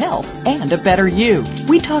better health and a better you.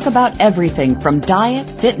 We talk about everything from diet,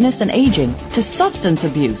 fitness, and aging to substance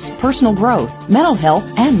abuse, personal growth, mental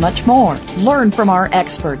health, and much more. Learn from our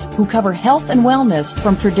experts who cover health and wellness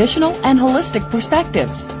from traditional and holistic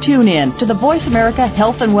perspectives. Tune in to the Voice America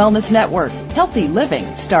Health and Wellness Network. Healthy living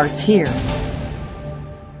starts here.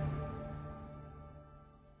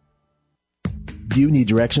 Do you need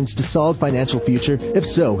directions to solid financial future? If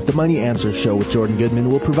so, the Money Answer Show with Jordan Goodman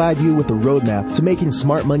will provide you with a roadmap to making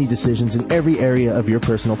smart money decisions in every area of your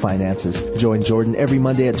personal finances. Join Jordan every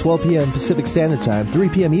Monday at 12 p.m. Pacific Standard Time, 3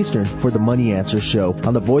 p.m. Eastern for the Money Answer Show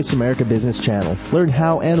on the Voice America Business Channel. Learn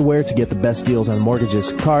how and where to get the best deals on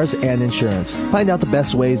mortgages, cars, and insurance. Find out the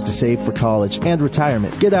best ways to save for college and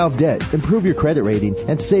retirement. Get out of debt, improve your credit rating,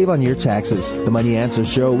 and save on your taxes. The Money Answer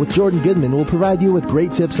Show with Jordan Goodman will provide you with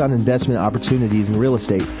great tips on investment opportunities in real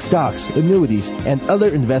estate, stocks, annuities, and other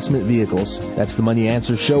investment vehicles. That's the Money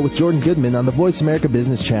Answer Show with Jordan Goodman on the Voice America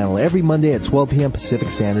Business Channel every Monday at 12 p.m. Pacific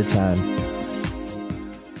Standard Time.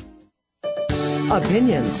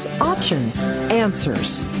 Opinions, options,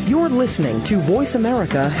 answers. You're listening to Voice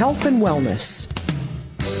America Health and Wellness.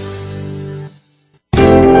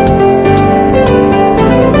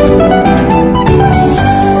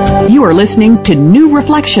 You are listening to New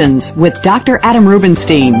Reflections with Dr. Adam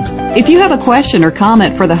Rubenstein. If you have a question or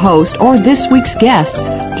comment for the host or this week's guests,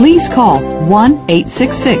 please call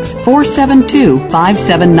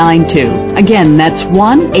 1-866-472-5792. Again, that's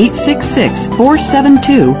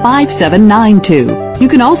 1-866-472-5792. You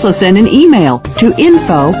can also send an email to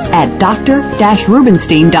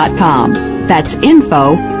info@dr-rubenstein.com. That's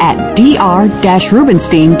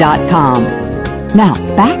info@dr-rubenstein.com.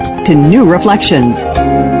 Now, back to New Reflections.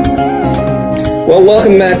 Well,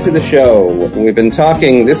 welcome back to the show. We've been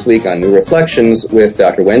talking this week on New Reflections with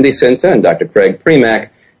Dr. Wendy Scinta and Dr. Craig Primack.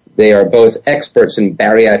 They are both experts in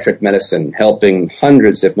bariatric medicine, helping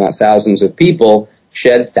hundreds, if not thousands, of people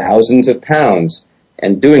shed thousands of pounds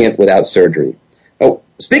and doing it without surgery. Now,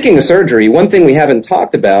 speaking of surgery, one thing we haven't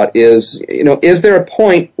talked about is there a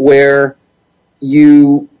point where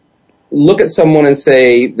you look at someone and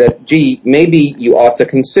say that, gee, maybe you ought to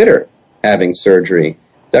consider having surgery?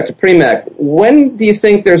 Dr. Primack, when do you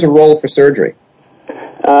think there's a role for surgery?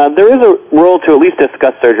 There is a role to at least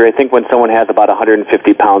discuss surgery, I think, when someone has about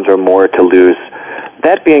 150 pounds or more to lose.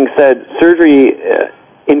 That being said, surgery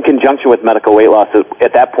in conjunction with medical weight loss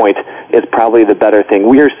at that point is probably the better thing.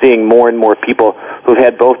 We are seeing more and more people who've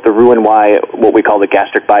had both the Roux-en-Y, what we call the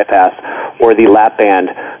gastric bypass, or the lap band,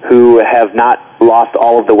 who have not lost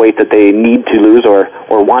all of the weight that they need to lose or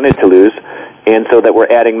wanted to lose, and so that we're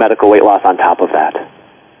adding medical weight loss on top of that.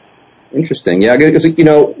 Interesting. Yeah, because,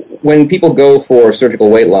 when people go for surgical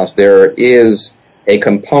weight loss, there is a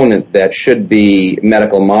component that should be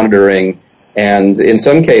medical monitoring and, in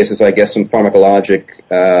some cases, I guess, some pharmacologic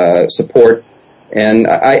support. And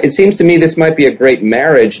it seems to me this might be a great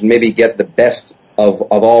marriage and maybe get the best of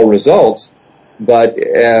all results. But,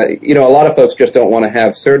 a lot of folks just don't want to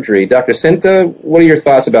have surgery. Dr. Scinta, what are your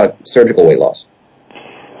thoughts about surgical weight loss?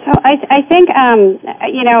 So I think,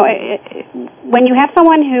 when you have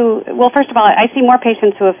someone who, well, first of all, I see more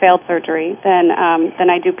patients who have failed surgery than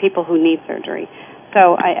I do people who need surgery.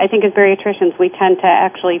 So I think as bariatricians, we tend to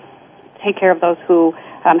actually take care of those who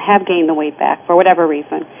have gained the weight back for whatever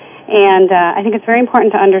reason. And I think it's very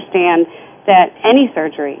important to understand that any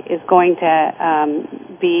surgery is going to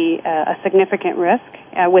be a significant risk.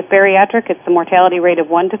 With bariatric, it's the mortality rate of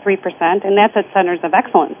 1 to 3%, and that's at centers of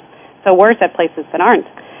excellence. So worse at places that aren't.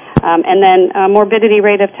 And then a morbidity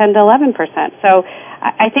rate of 10 to 11%. So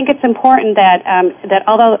I think it's important that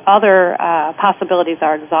although other possibilities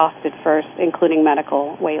are exhausted first, including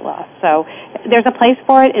medical weight loss. So there's a place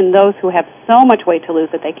for it in those who have so much weight to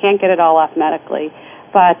lose that they can't get it all off medically.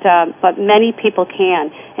 But many people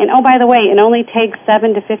can. And by the way, it only takes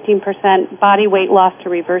 7 to 15% body weight loss to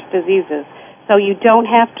reverse diseases. So you don't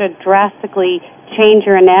have to drastically change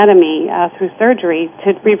your anatomy through surgery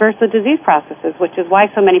to reverse the disease processes, which is why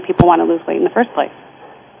so many people want to lose weight in the first place.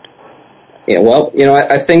 Yeah, well,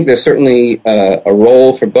 I think there's certainly a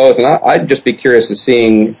role for both, and I'd just be curious to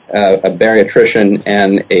seeing a bariatrician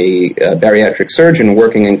and a bariatric surgeon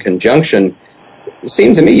working in conjunction. It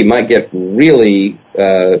seems to me you might get really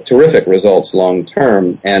terrific results long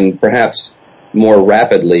term, and perhaps more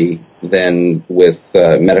rapidly than with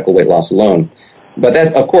medical weight loss alone. But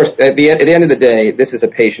that's, of course, at the end of the day, this is a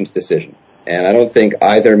patient's decision, and I don't think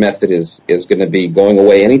either method is going to be going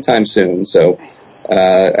away anytime soon. So,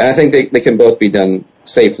 and I think they can both be done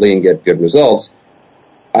safely and get good results.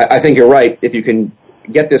 I think you're right. If you can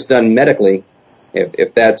get this done medically,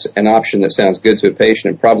 if that's an option that sounds good to a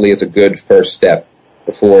patient, it probably is a good first step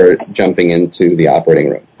before jumping into the operating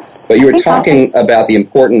room. But you were talking about the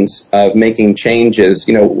importance of making changes.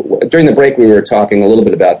 During the break we were talking a little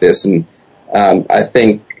bit about this, and I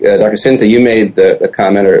think, Dr. Scinta, you made the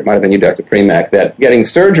comment, or it might have been you, Dr. Primack, that getting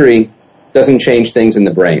surgery doesn't change things in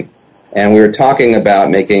the brain. And we were talking about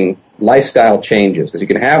making lifestyle changes, because you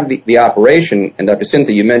can have the operation, and Dr.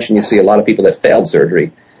 Scinta, you mentioned you see a lot of people that failed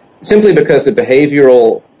surgery, simply because the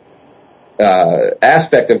behavioral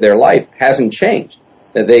aspect of their life hasn't changed.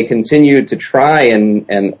 That they continue to try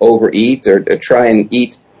and overeat or try and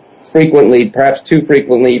eat frequently, perhaps too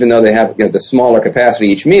frequently, even though they have the smaller capacity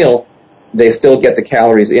each meal, they still get the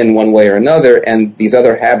calories in one way or another, and these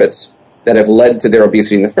other habits that have led to their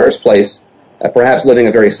obesity in the first place, perhaps living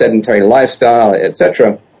a very sedentary lifestyle,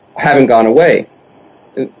 etc., haven't gone away.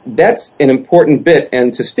 That's an important bit,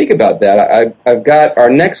 and to speak about that, I've got our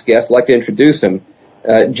next guest. I'd like to introduce him.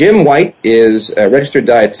 Jim White is a registered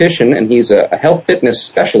dietitian, and he's a health fitness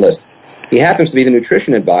specialist. He happens to be the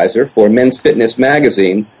nutrition advisor for Men's Fitness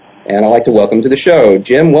magazine, and I'd like to welcome to the show.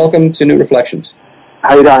 Jim, welcome to New Reflections.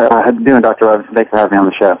 How you doing, Dr. Robinson? Thanks for having me on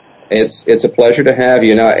the show. It's a pleasure to have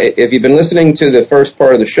you. Now, if you've been listening to the first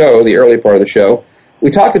part of the show, the early part of the show, we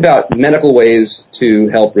talked about medical ways to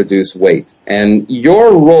help reduce weight. And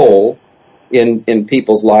your role in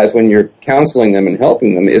people's lives when you're counseling them and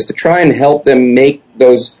helping them is to try and help them make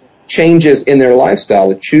those changes in their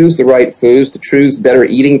lifestyle, to choose the right foods, to choose better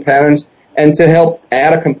eating patterns, and to help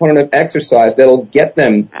add a component of exercise that'll get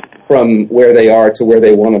them from where they are to where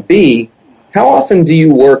they want to be. How often do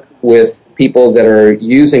you work with people that are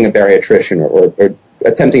using a bariatrician or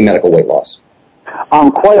attempting medical weight loss?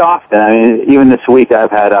 Quite often. I mean, even this week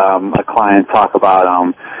I've had a client talk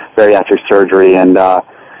about bariatric surgery, and I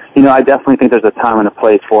definitely think there's a time and a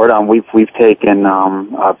place for it. We've taken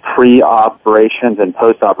pre-operations and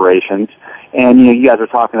post-operations, and you guys were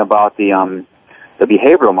talking about the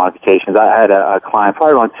behavioral modifications. I had a client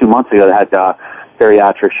probably around 2 months ago that had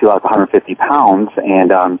bariatrics. She lost 150 pounds,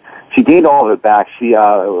 and she gained all of it back. She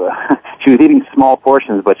was eating small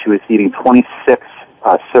portions, but she was eating 26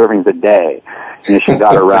 servings a day. She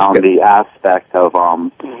got around the aspect of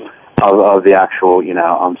the actual,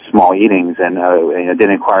 small eatings, and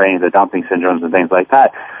didn't acquire any of the dumping syndromes and things like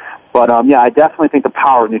that. But I definitely think the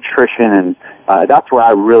power of nutrition, and that's where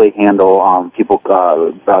I really handle people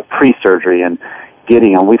pre-surgery and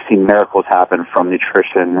getting them. We've seen miracles happen from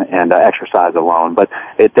nutrition and exercise alone, but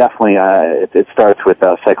it definitely it starts with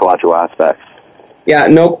psychological aspects. Yeah,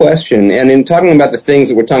 no question. And in talking about the things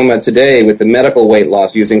that we're talking about today with the medical weight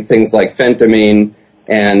loss, using things like phentermine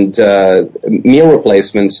and meal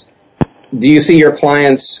replacements, do you see your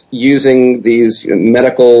clients using these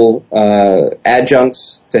medical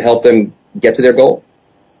adjuncts to help them get to their goal?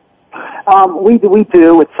 We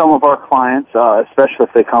do with some of our clients, especially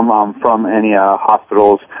if they come from any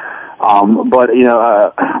hospitals. But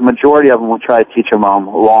majority of them will try to teach them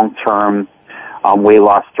long-term weight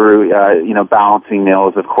loss through balancing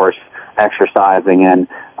meals, of course, exercising, and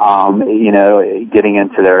getting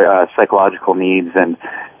into their psychological needs, and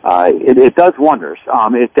it does wonders.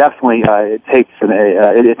 It definitely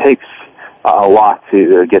it takes a lot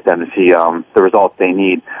to get them to see the results they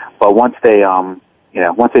need. But once they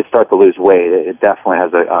start to lose weight, it definitely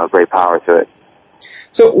has a great power to it.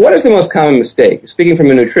 So what is the most common mistake? Speaking from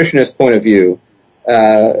a nutritionist point of view,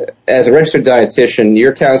 as a registered dietitian,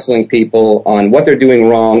 you're counseling people on what they're doing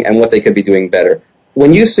wrong and what they could be doing better.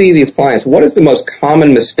 When you see these clients, what is the most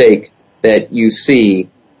common mistake that you see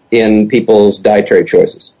in people's dietary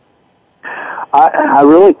choices? I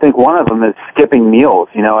really think one of them is skipping meals.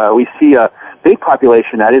 We see a big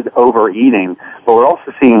population that is overeating, but we're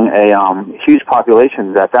also seeing a huge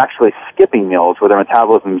population that's actually skipping meals, where their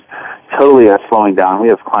metabolism's totally slowing down. We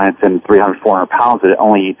have clients in 300, 400 pounds that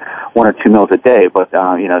only eat 1 or 2 meals a day, but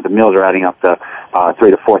the meals are adding up to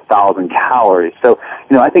 3,000 to 4,000 calories. So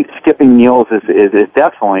I think skipping meals is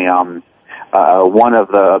definitely one of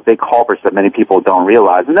the big culprits that many people don't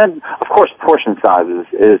realize. And then, of course, portion size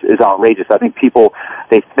is outrageous. I think people,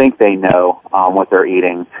 they think they know what they're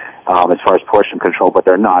eating as far as portion control, but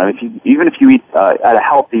they're not. I mean, even if you eat at a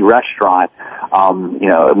healthy restaurant,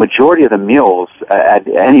 a majority of the meals at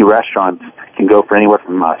any restaurant can go for anywhere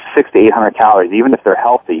from 600 to 800 calories, even if they're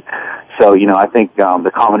healthy. So, I think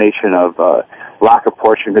the combination of lack of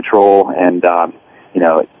portion control and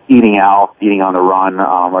eating out, eating on the run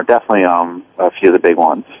are definitely a few of the big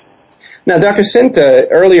ones. Now, Dr. Scinta,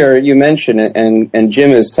 earlier you mentioned, and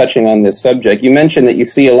Jim is touching on this subject, you mentioned that you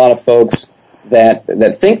see a lot of folks that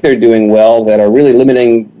think they're doing well, that are really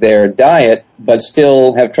limiting their diet, but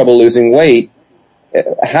still have trouble losing weight.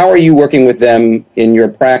 How are you working with them in your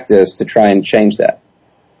practice to try and change that?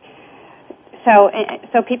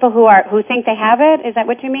 So people who think they have it, is that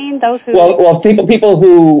what you mean? Those who people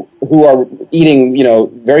who are eating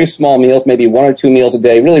very small meals, maybe 1 or 2 meals a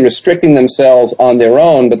day, really restricting themselves on their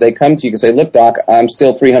own, but they come to you and say, "Look, Doc, I'm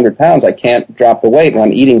still 300 pounds. I can't drop the weight, and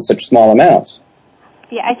I'm eating such small amounts."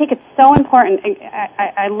 Yeah, I think it's so important.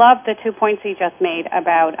 I love the 2 points you just made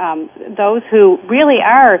about those who really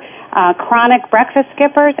are chronic breakfast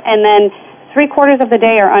skippers, and then 3/4 of the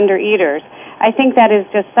day are under-eaters. I think that is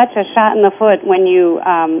just such a shot in the foot when you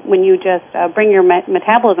just bring your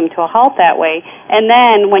metabolism to a halt that way. And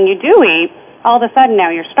then when you do eat, all of a sudden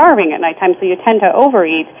now you're starving at nighttime, so you tend to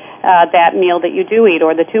overeat that meal that you do eat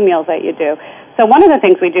or the 2 meals that you do. So one of the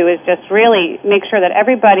things we do is just really make sure that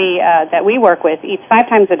everybody that we work with eats 5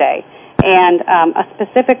 times a day, and a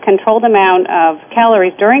specific controlled amount of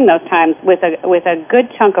calories during those times with a good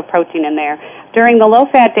chunk of protein in there. During the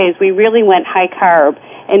low-fat days, we really went high-carb,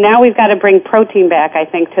 and now we've got to bring protein back, I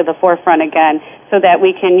think, to the forefront again so that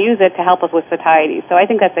we can use it to help us with satiety. So I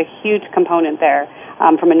think that's a huge component there.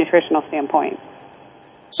 from a nutritional standpoint.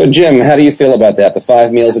 So, Jim, how do you feel about that? The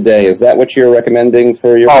 5 meals a day, is that what you're recommending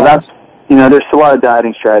for your clients? There's a lot of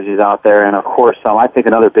dieting strategies out there, and of course, I think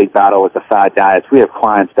another big battle with the fad diets. We have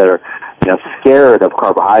clients that are, scared of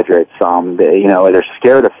carbohydrates. They're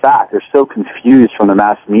scared of fat. They're so confused from the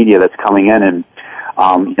mass media that's coming in, and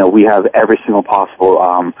we have every single possible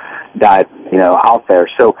diet, out there.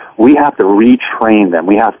 So we have to retrain them.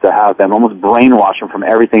 We have to have them almost brainwash them from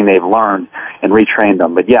everything they've learned and retrain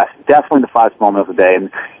them. But yes, definitely the 5 small meals a day.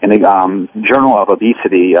 And in the Journal of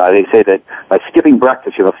Obesity, they say that by skipping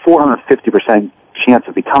breakfast, you have a 450% chance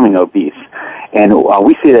of becoming obese. And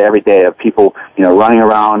we see that every day of people, running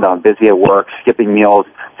around, busy at work, skipping meals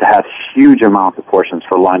to have huge amounts of portions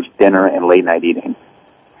for lunch, dinner, and late night eating.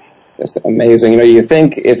 That's amazing. You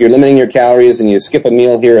think if you're limiting your calories and you skip a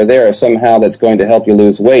meal here or there, somehow that's going to help you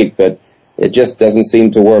lose weight, but it just doesn't seem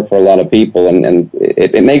to work for a lot of people. And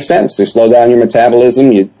it makes sense. You slow down your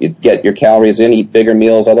metabolism, you get your calories in, eat bigger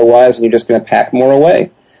meals otherwise, and you're just going to pack more away.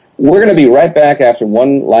 We're going to be right back after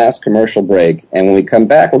one last commercial break, and when we come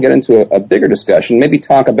back, we'll get into a bigger discussion, maybe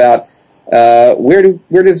talk about where do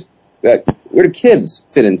kids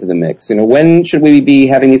fit into the mix? When should we be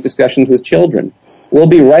having these discussions with children? We'll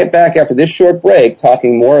be right back after this short break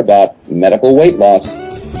talking more about medical weight loss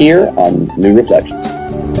here on New Reflections.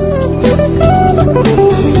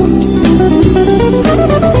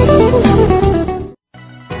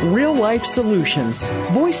 Real Life Solutions.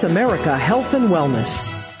 Voice America Health and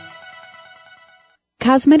Wellness.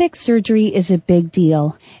 Cosmetic surgery is a big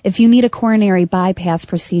deal. If you need a coronary bypass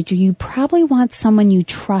procedure, you probably want someone you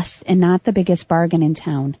trust and not the biggest bargain in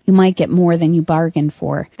town. You might get more than you bargained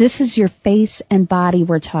for. This is your face and body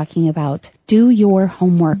we're talking about. Do your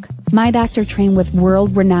homework. My Doctor trained with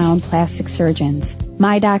world-renowned plastic surgeons.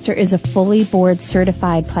 My Doctor is a fully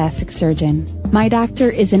board-certified plastic surgeon. My Doctor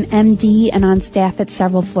is an MD and on staff at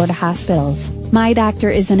several Florida hospitals. My Doctor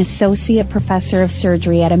is an associate professor of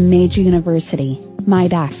surgery at a major university. My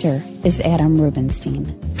Doctor is Adam Rubenstein.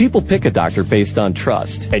 People pick a doctor based on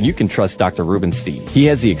trust, and you can trust Dr. Rubenstein. He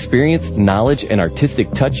has the experience, knowledge, and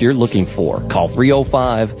artistic touch you're looking for. Call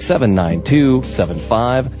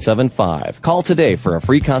 305-792-7575. Call today for a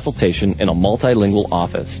free consultation in a multilingual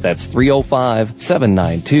office. That's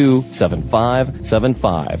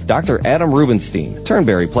 305-792-7575. Dr. Adam Rubenstein,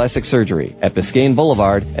 Turnberry Plastic Surgery at Biscayne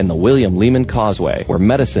Boulevard and the William Lehman Causeway, where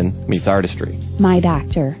medicine meets artistry. My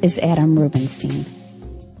Doctor is Adam Rubenstein.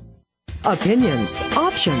 Opinions,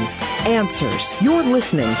 options, answers. You're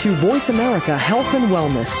listening to Voice America Health and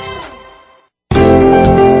Wellness.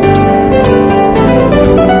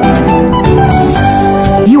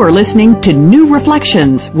 You are listening to New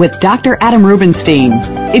Reflections with Dr. Adam Rubenstein.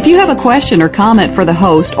 If you have a question or comment for the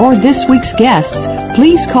host or this week's guests,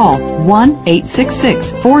 please call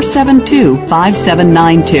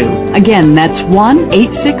 1-866-472-5792. Again, that's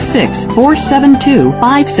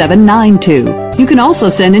 1-866-472-5792. You can also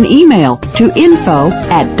send an email to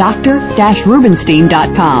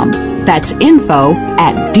info@dr-rubenstein.com. That's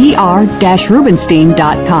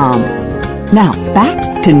info@dr-rubenstein.com. Now,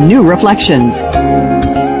 back to New Reflections.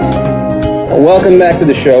 Welcome back to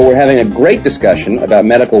the show. We're having a great discussion about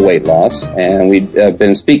medical weight loss, and we've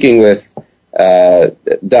been speaking with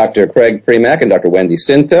Dr. Craig Primack and Dr. Wendy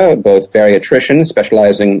Scinta, both bariatricians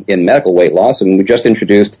specializing in medical weight loss, and we just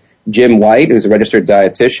introduced Jim White, who's a registered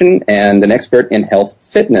dietitian and an expert in health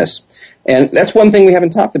fitness. And that's one thing we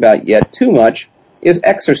haven't talked about yet too much is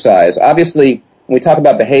exercise. Obviously, when we talk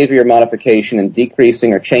about behavior modification and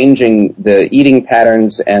decreasing or changing the eating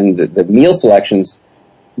patterns and the meal selections,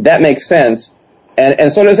 that makes sense, and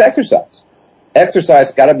so does exercise.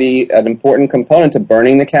 Exercise got to be an important component to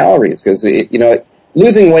burning the calories because,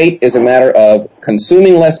 losing weight is a matter of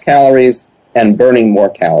consuming less calories and burning more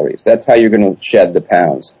calories. That's how you're going to shed the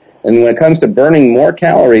pounds. And when it comes to burning more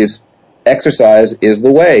calories, exercise is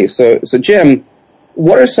the way. So Jim,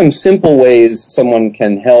 what are some simple ways someone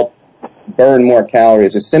can help burn more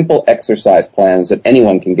calories, or simple exercise plans that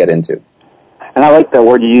anyone can get into? And I like the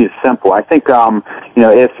word you use, simple. I think, if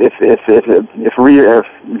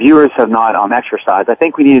viewers have not exercised, I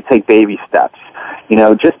think we need to take baby steps.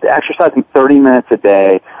 Just exercising 30 minutes a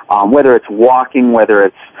day, whether it's walking, whether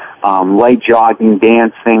it's light jogging,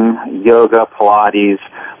 dancing, yoga, Pilates,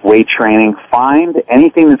 weight training. Find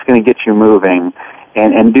anything that's going to get you moving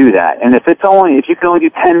and do that. And if you can only do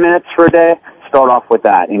 10 minutes for a day, start off with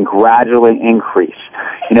that and gradually increase.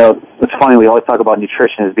 It's funny, we always talk about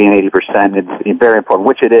nutrition as being 80%. It's very important,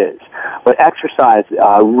 which it is. But exercise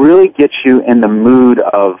really gets you in the mood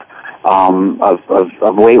of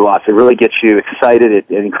weight loss. It really gets you excited. It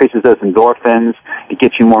increases those endorphins. It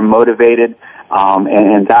gets you more motivated.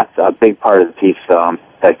 and that's a big part of the piece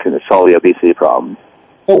that could solve the obesity problem.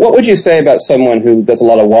 Well, what would you say about someone who does a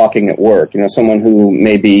lot of walking at work? Someone who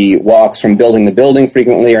maybe walks from building to building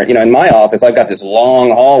frequently, or, in my office, I've got this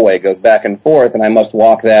long hallway, goes back and forth, and I must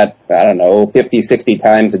walk that, 50, 60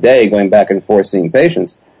 times a day, going back and forth seeing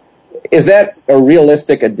patients. Is that a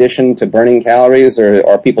realistic addition to burning calories, or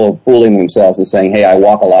are people fooling themselves and saying, hey, I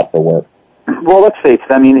walk a lot for work? Well, let's face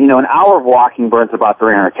it. An hour of walking burns about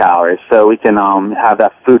 300 calories, so we can have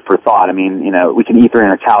that food for thought. We can eat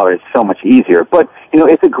 300 calories so much easier. But,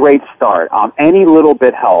 it's a great start. Any little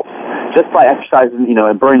bit helps. Just by exercising,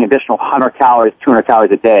 and burning additional 100 calories, 200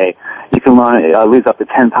 calories a day, you can lose up to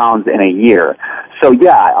 10 pounds in a year. So,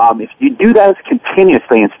 if you do that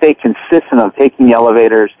continuously and stay consistent of taking the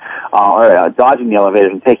elevators, or dodging the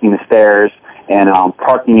elevators and taking the stairs, and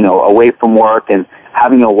parking, away from work, and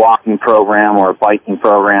having a walking program or a biking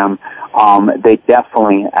program, they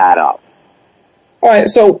definitely add up. All right,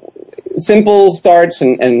 so simple starts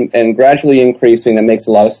and gradually increasing, that makes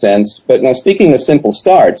a lot of sense. But now, speaking of simple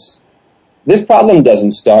starts, this problem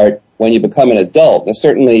doesn't start when you become an adult. Now,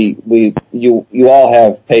 certainly, you all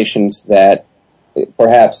have patients that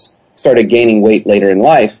perhaps started gaining weight later in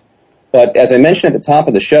life. But as I mentioned at the top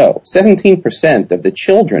of the show, 17% of the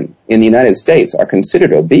children in the United States are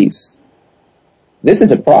considered obese. This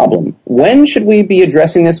is a problem. When should we be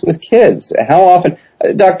addressing this with kids? How often,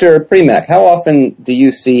 Dr. Primack, how often do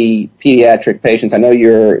you see pediatric patients? I know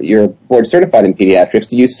you're board certified in pediatrics.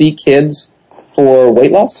 Do you see kids for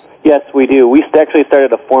weight loss? Yes, we do. We actually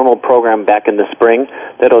started a formal program back in the spring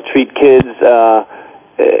that'll treat kids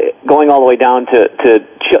going all the way down to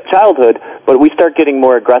childhood, but we start getting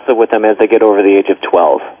more aggressive with them as they get over the age of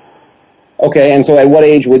 12. Okay, and so at what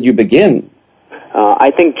age would you begin?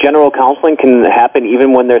 I think general counseling can happen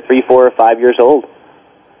even when they're 3, 4, or 5 years old.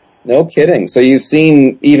 No kidding. So you've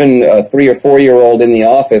seen even a 3 or 4 year old in the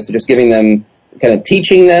office, just giving them, kind of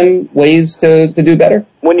teaching them ways to do better?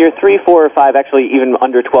 When you're 3, 4, or 5, actually even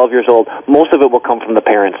under 12 years old, most of it will come from the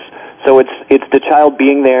parents. So it's the child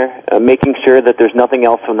being there, making sure that there's nothing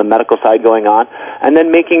else from the medical side going on, and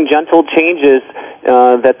then making gentle changes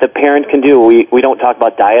that the parent can do. We don't talk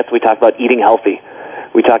about diets, we talk about eating healthy.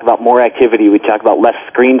 We talk about more activity. We talk about less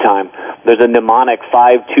screen time. There's a mnemonic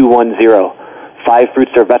 5210. 5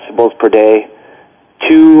 fruits or vegetables per day,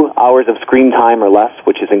 2 hours of screen time or less,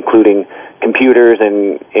 which is including computers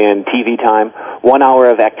and TV time, 1 hour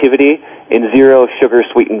of activity, and 0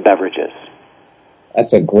 sugar-sweetened beverages.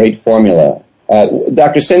 That's a great formula.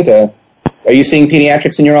 Dr. Scinta, are you seeing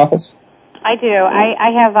pediatrics in your office? I do. I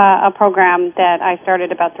have a program that I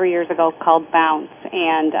started about 3 years ago called Bounce,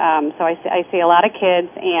 and so I see a lot of kids,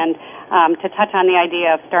 and to touch on the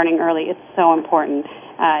idea of starting early, it's so important.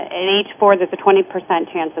 At age 4, there's a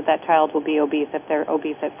 20% chance that child will be obese if they're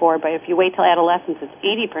obese at 4, but if you wait till adolescence, it's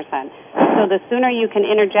 80%. So the sooner you can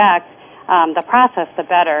interject the process, the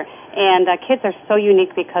better. And kids are so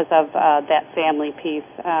unique because of that family piece.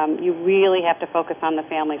 You really have to focus on the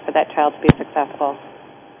family for that child to be successful.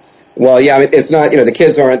 Well, yeah, it's not, the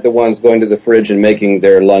kids aren't the ones going to the fridge and making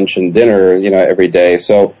their lunch and dinner, every day.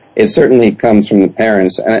 So it certainly comes from the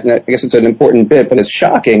parents. And I guess it's an important bit, but it's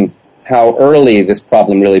shocking how early this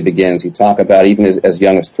problem really begins. You talk about even as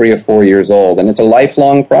young as 3 or 4 years old, and it's a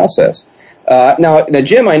lifelong process. Now,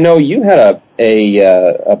 Jim, I know you had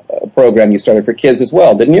a program you started for kids as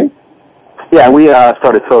well, didn't you? Yeah, we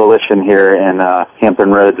started Coalition here in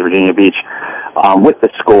Hampton Roads, Virginia Beach, with the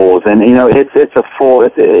schools, and it's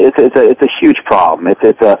a huge problem.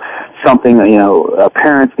 It's something that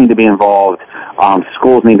parents need to be involved,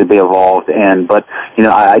 schools need to be involved, but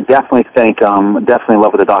I definitely think definitely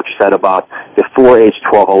love what the doctor said about before age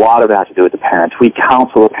 12. A lot of it has to do with the parents. We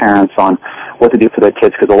counsel the parents on what to do for their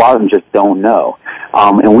kids because a lot of them just don't know.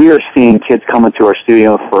 And we are seeing kids come into our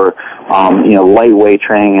studio for lightweight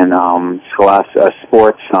training and sports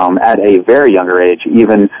at a very younger age,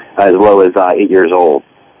 even as low as 8 years old.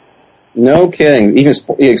 No kidding. Even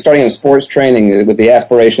starting in sports training with the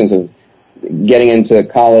aspirations of getting into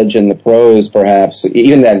college and the pros, perhaps,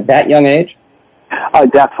 even at that young age?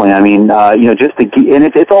 Definitely. I mean,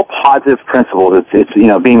 it's all positive principles. It's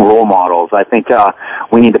being role models. I think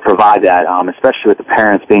we need to provide that, especially with the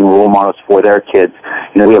parents being role models for their kids.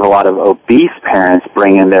 We have a lot of obese parents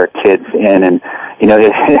bringing their kids in, and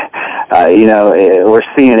we're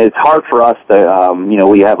seeing it's hard for us to,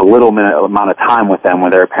 we have a little amount of time with them, where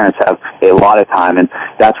their parents have a lot of time, and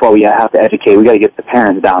that's why we have to educate. We got to get the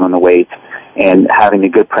parents down on the weight and having the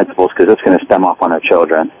good principles, because it's going to stem off on our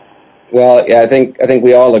children. Well, yeah, I think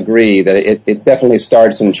we all agree that it definitely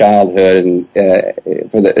starts in childhood, and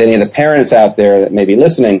for any of the parents out there that may be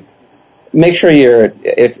listening, make sure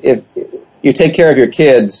if you take care of your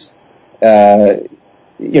kids,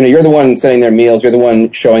 you're the one setting their meals, you're the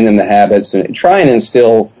one showing them the habits, and try and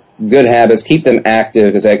instill good habits, keep them active,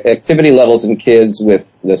 because activity levels in kids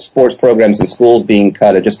with the sports programs in schools being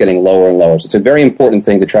cut are just getting lower and lower. So it's a very important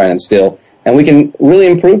thing to try and instill, and we can really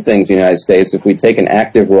improve things in the United States if we take an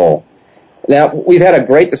active role. Now, we've had a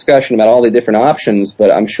great discussion about all the different options,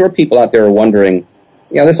 but I'm sure people out there are wondering,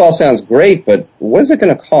 this all sounds great, but what is it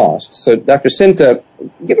going to cost? So, Dr. Scinta,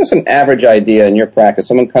 give us an average idea in your practice.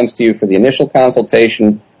 Someone comes to you for the initial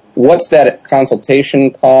consultation. What's that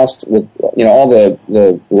consultation cost with, all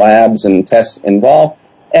the labs and tests involved?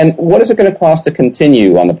 And what is it going to cost to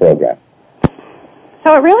continue on the program?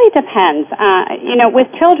 So it really depends. With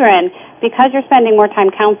children, because you're spending more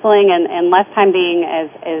time counseling and less time being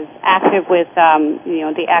as active with,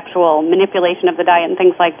 the actual manipulation of the diet and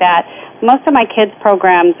things like that, most of my kids'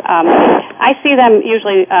 programs, I see them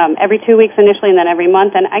usually every 2 weeks initially and then every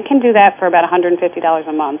month, and I can do that for about $150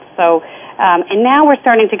 a month. So, and now we're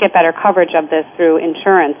starting to get better coverage of this through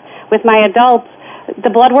insurance. With my adults,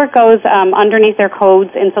 the blood work goes underneath their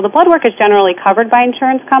codes, and so the blood work is generally covered by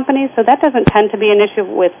insurance companies, so that doesn't tend to be an issue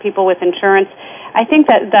with people with insurance. I think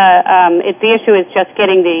that the issue is just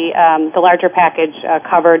getting the larger package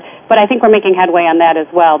covered, but I think we're making headway on that as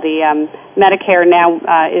well. The Medicare now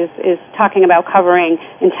is talking about covering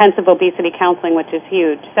intensive obesity counseling, which is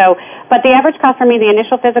huge. So, but the average cost for me, the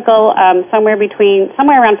initial physical, somewhere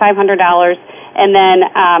around $500. And then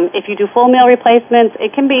if you do full meal replacements,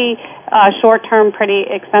 it can be short-term pretty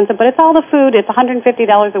expensive, but it's all the food. It's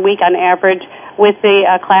 $150 a week on average with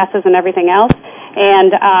the classes and everything else.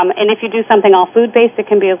 And if you do something all food-based, it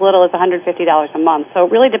can be as little as $150 a month. So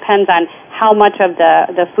it really depends on how much of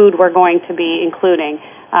the food we're going to be including.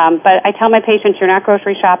 But I tell my patients, you're not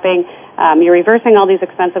grocery shopping. You're reversing all these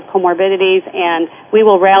expensive comorbidities, and we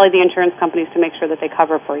will rally the insurance companies to make sure that they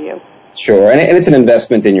cover for you. Sure, and it's an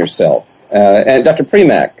investment in yourself. And Dr.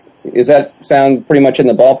 Primack, does that sound pretty much in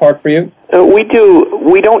the ballpark for you? We do.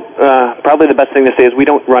 We don't, probably the best thing to say is we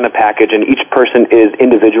don't run a package, and each person is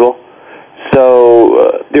individual.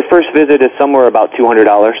 So your first visit is somewhere about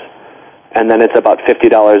 $200, and then it's about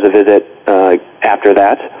 $50 a visit after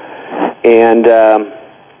that. And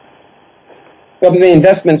well, the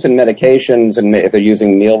investments in medications, and if they're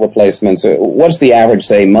using meal replacements, what's the average,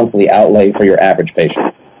 say, monthly outlay for your average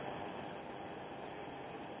patient?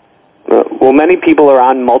 Well, many people are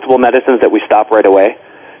on multiple medicines that we stop right away.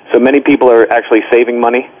 So many people are actually saving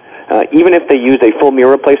money. Even if they use a full meal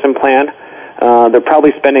replacement plan, they're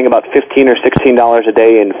probably spending about $15 or $16 a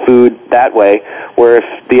day in food that way, where if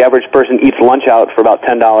the average person eats lunch out for about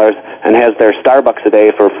 $10 and has their Starbucks a day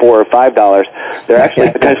for $4 or $5, they're actually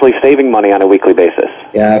potentially saving money on a weekly basis.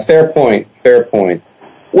 Yeah, fair point.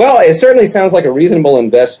 Well, it certainly sounds like a reasonable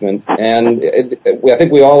investment, and I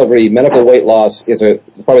think we all agree medical weight loss is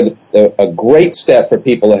probably a great step for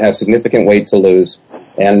people that have significant weight to lose.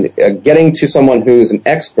 And getting to someone who's an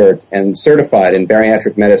expert and certified in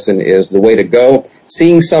bariatric medicine is the way to go.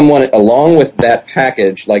 Seeing someone along with that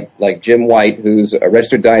package, like Jim White, who's a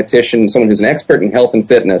registered dietitian, someone who's an expert in health and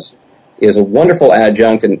fitness, is a wonderful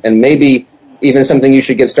adjunct and maybe even something you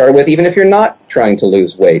should get started with, even if you're not trying to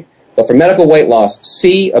lose weight. But for medical weight loss,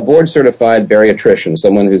 see a board-certified bariatrician,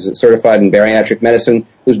 someone who's certified in bariatric medicine,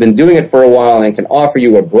 who's been doing it for a while and can offer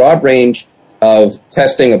you a broad range of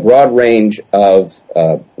testing, a broad range of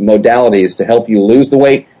modalities to help you lose the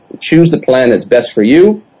weight. Choose the plan that's best for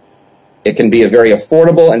you. It can be a very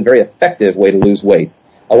affordable and very effective way to lose weight.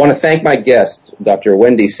 I want to thank my guest, Dr.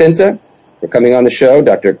 Wendy Scinta, for coming on the show,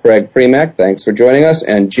 Dr. Craig Primack, thanks for joining us,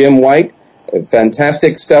 and Jim White.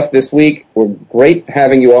 Fantastic stuff this week. We're great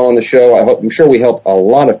having you all on the show. I'm sure we helped a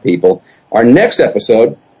lot of people. Our next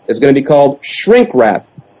episode is going to be called Shrink Wrap,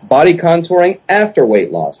 Body Contouring After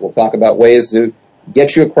Weight Loss. We'll talk about ways to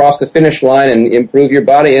get you across the finish line and improve your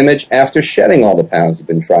body image after shedding all the pounds you've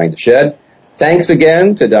been trying to shed. Thanks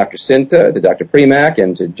again to Dr. Scinta, to Dr. Primack,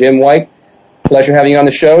 and to Jim White. Pleasure having you on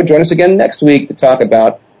the show. Join us again next week to talk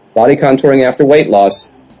about body contouring after weight loss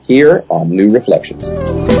here on New Reflections.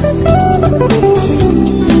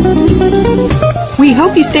 We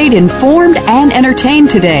hope you stayed informed and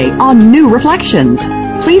entertained today on New Reflections.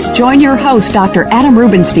 Please join your host, Dr. Adam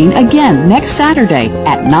Rubenstein, again next Saturday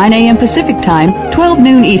at 9 a.m. Pacific Time, 12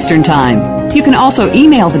 noon Eastern Time. You can also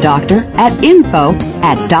email the doctor at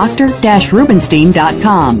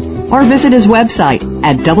info@dr-rubenstein.com or visit his website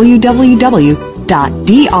at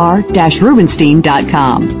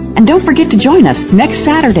www.dr-rubenstein.com. And don't forget to join us next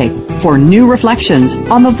Saturday for New Reflections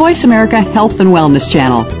on the Voice America Health and Wellness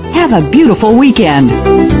Channel. Have a beautiful weekend.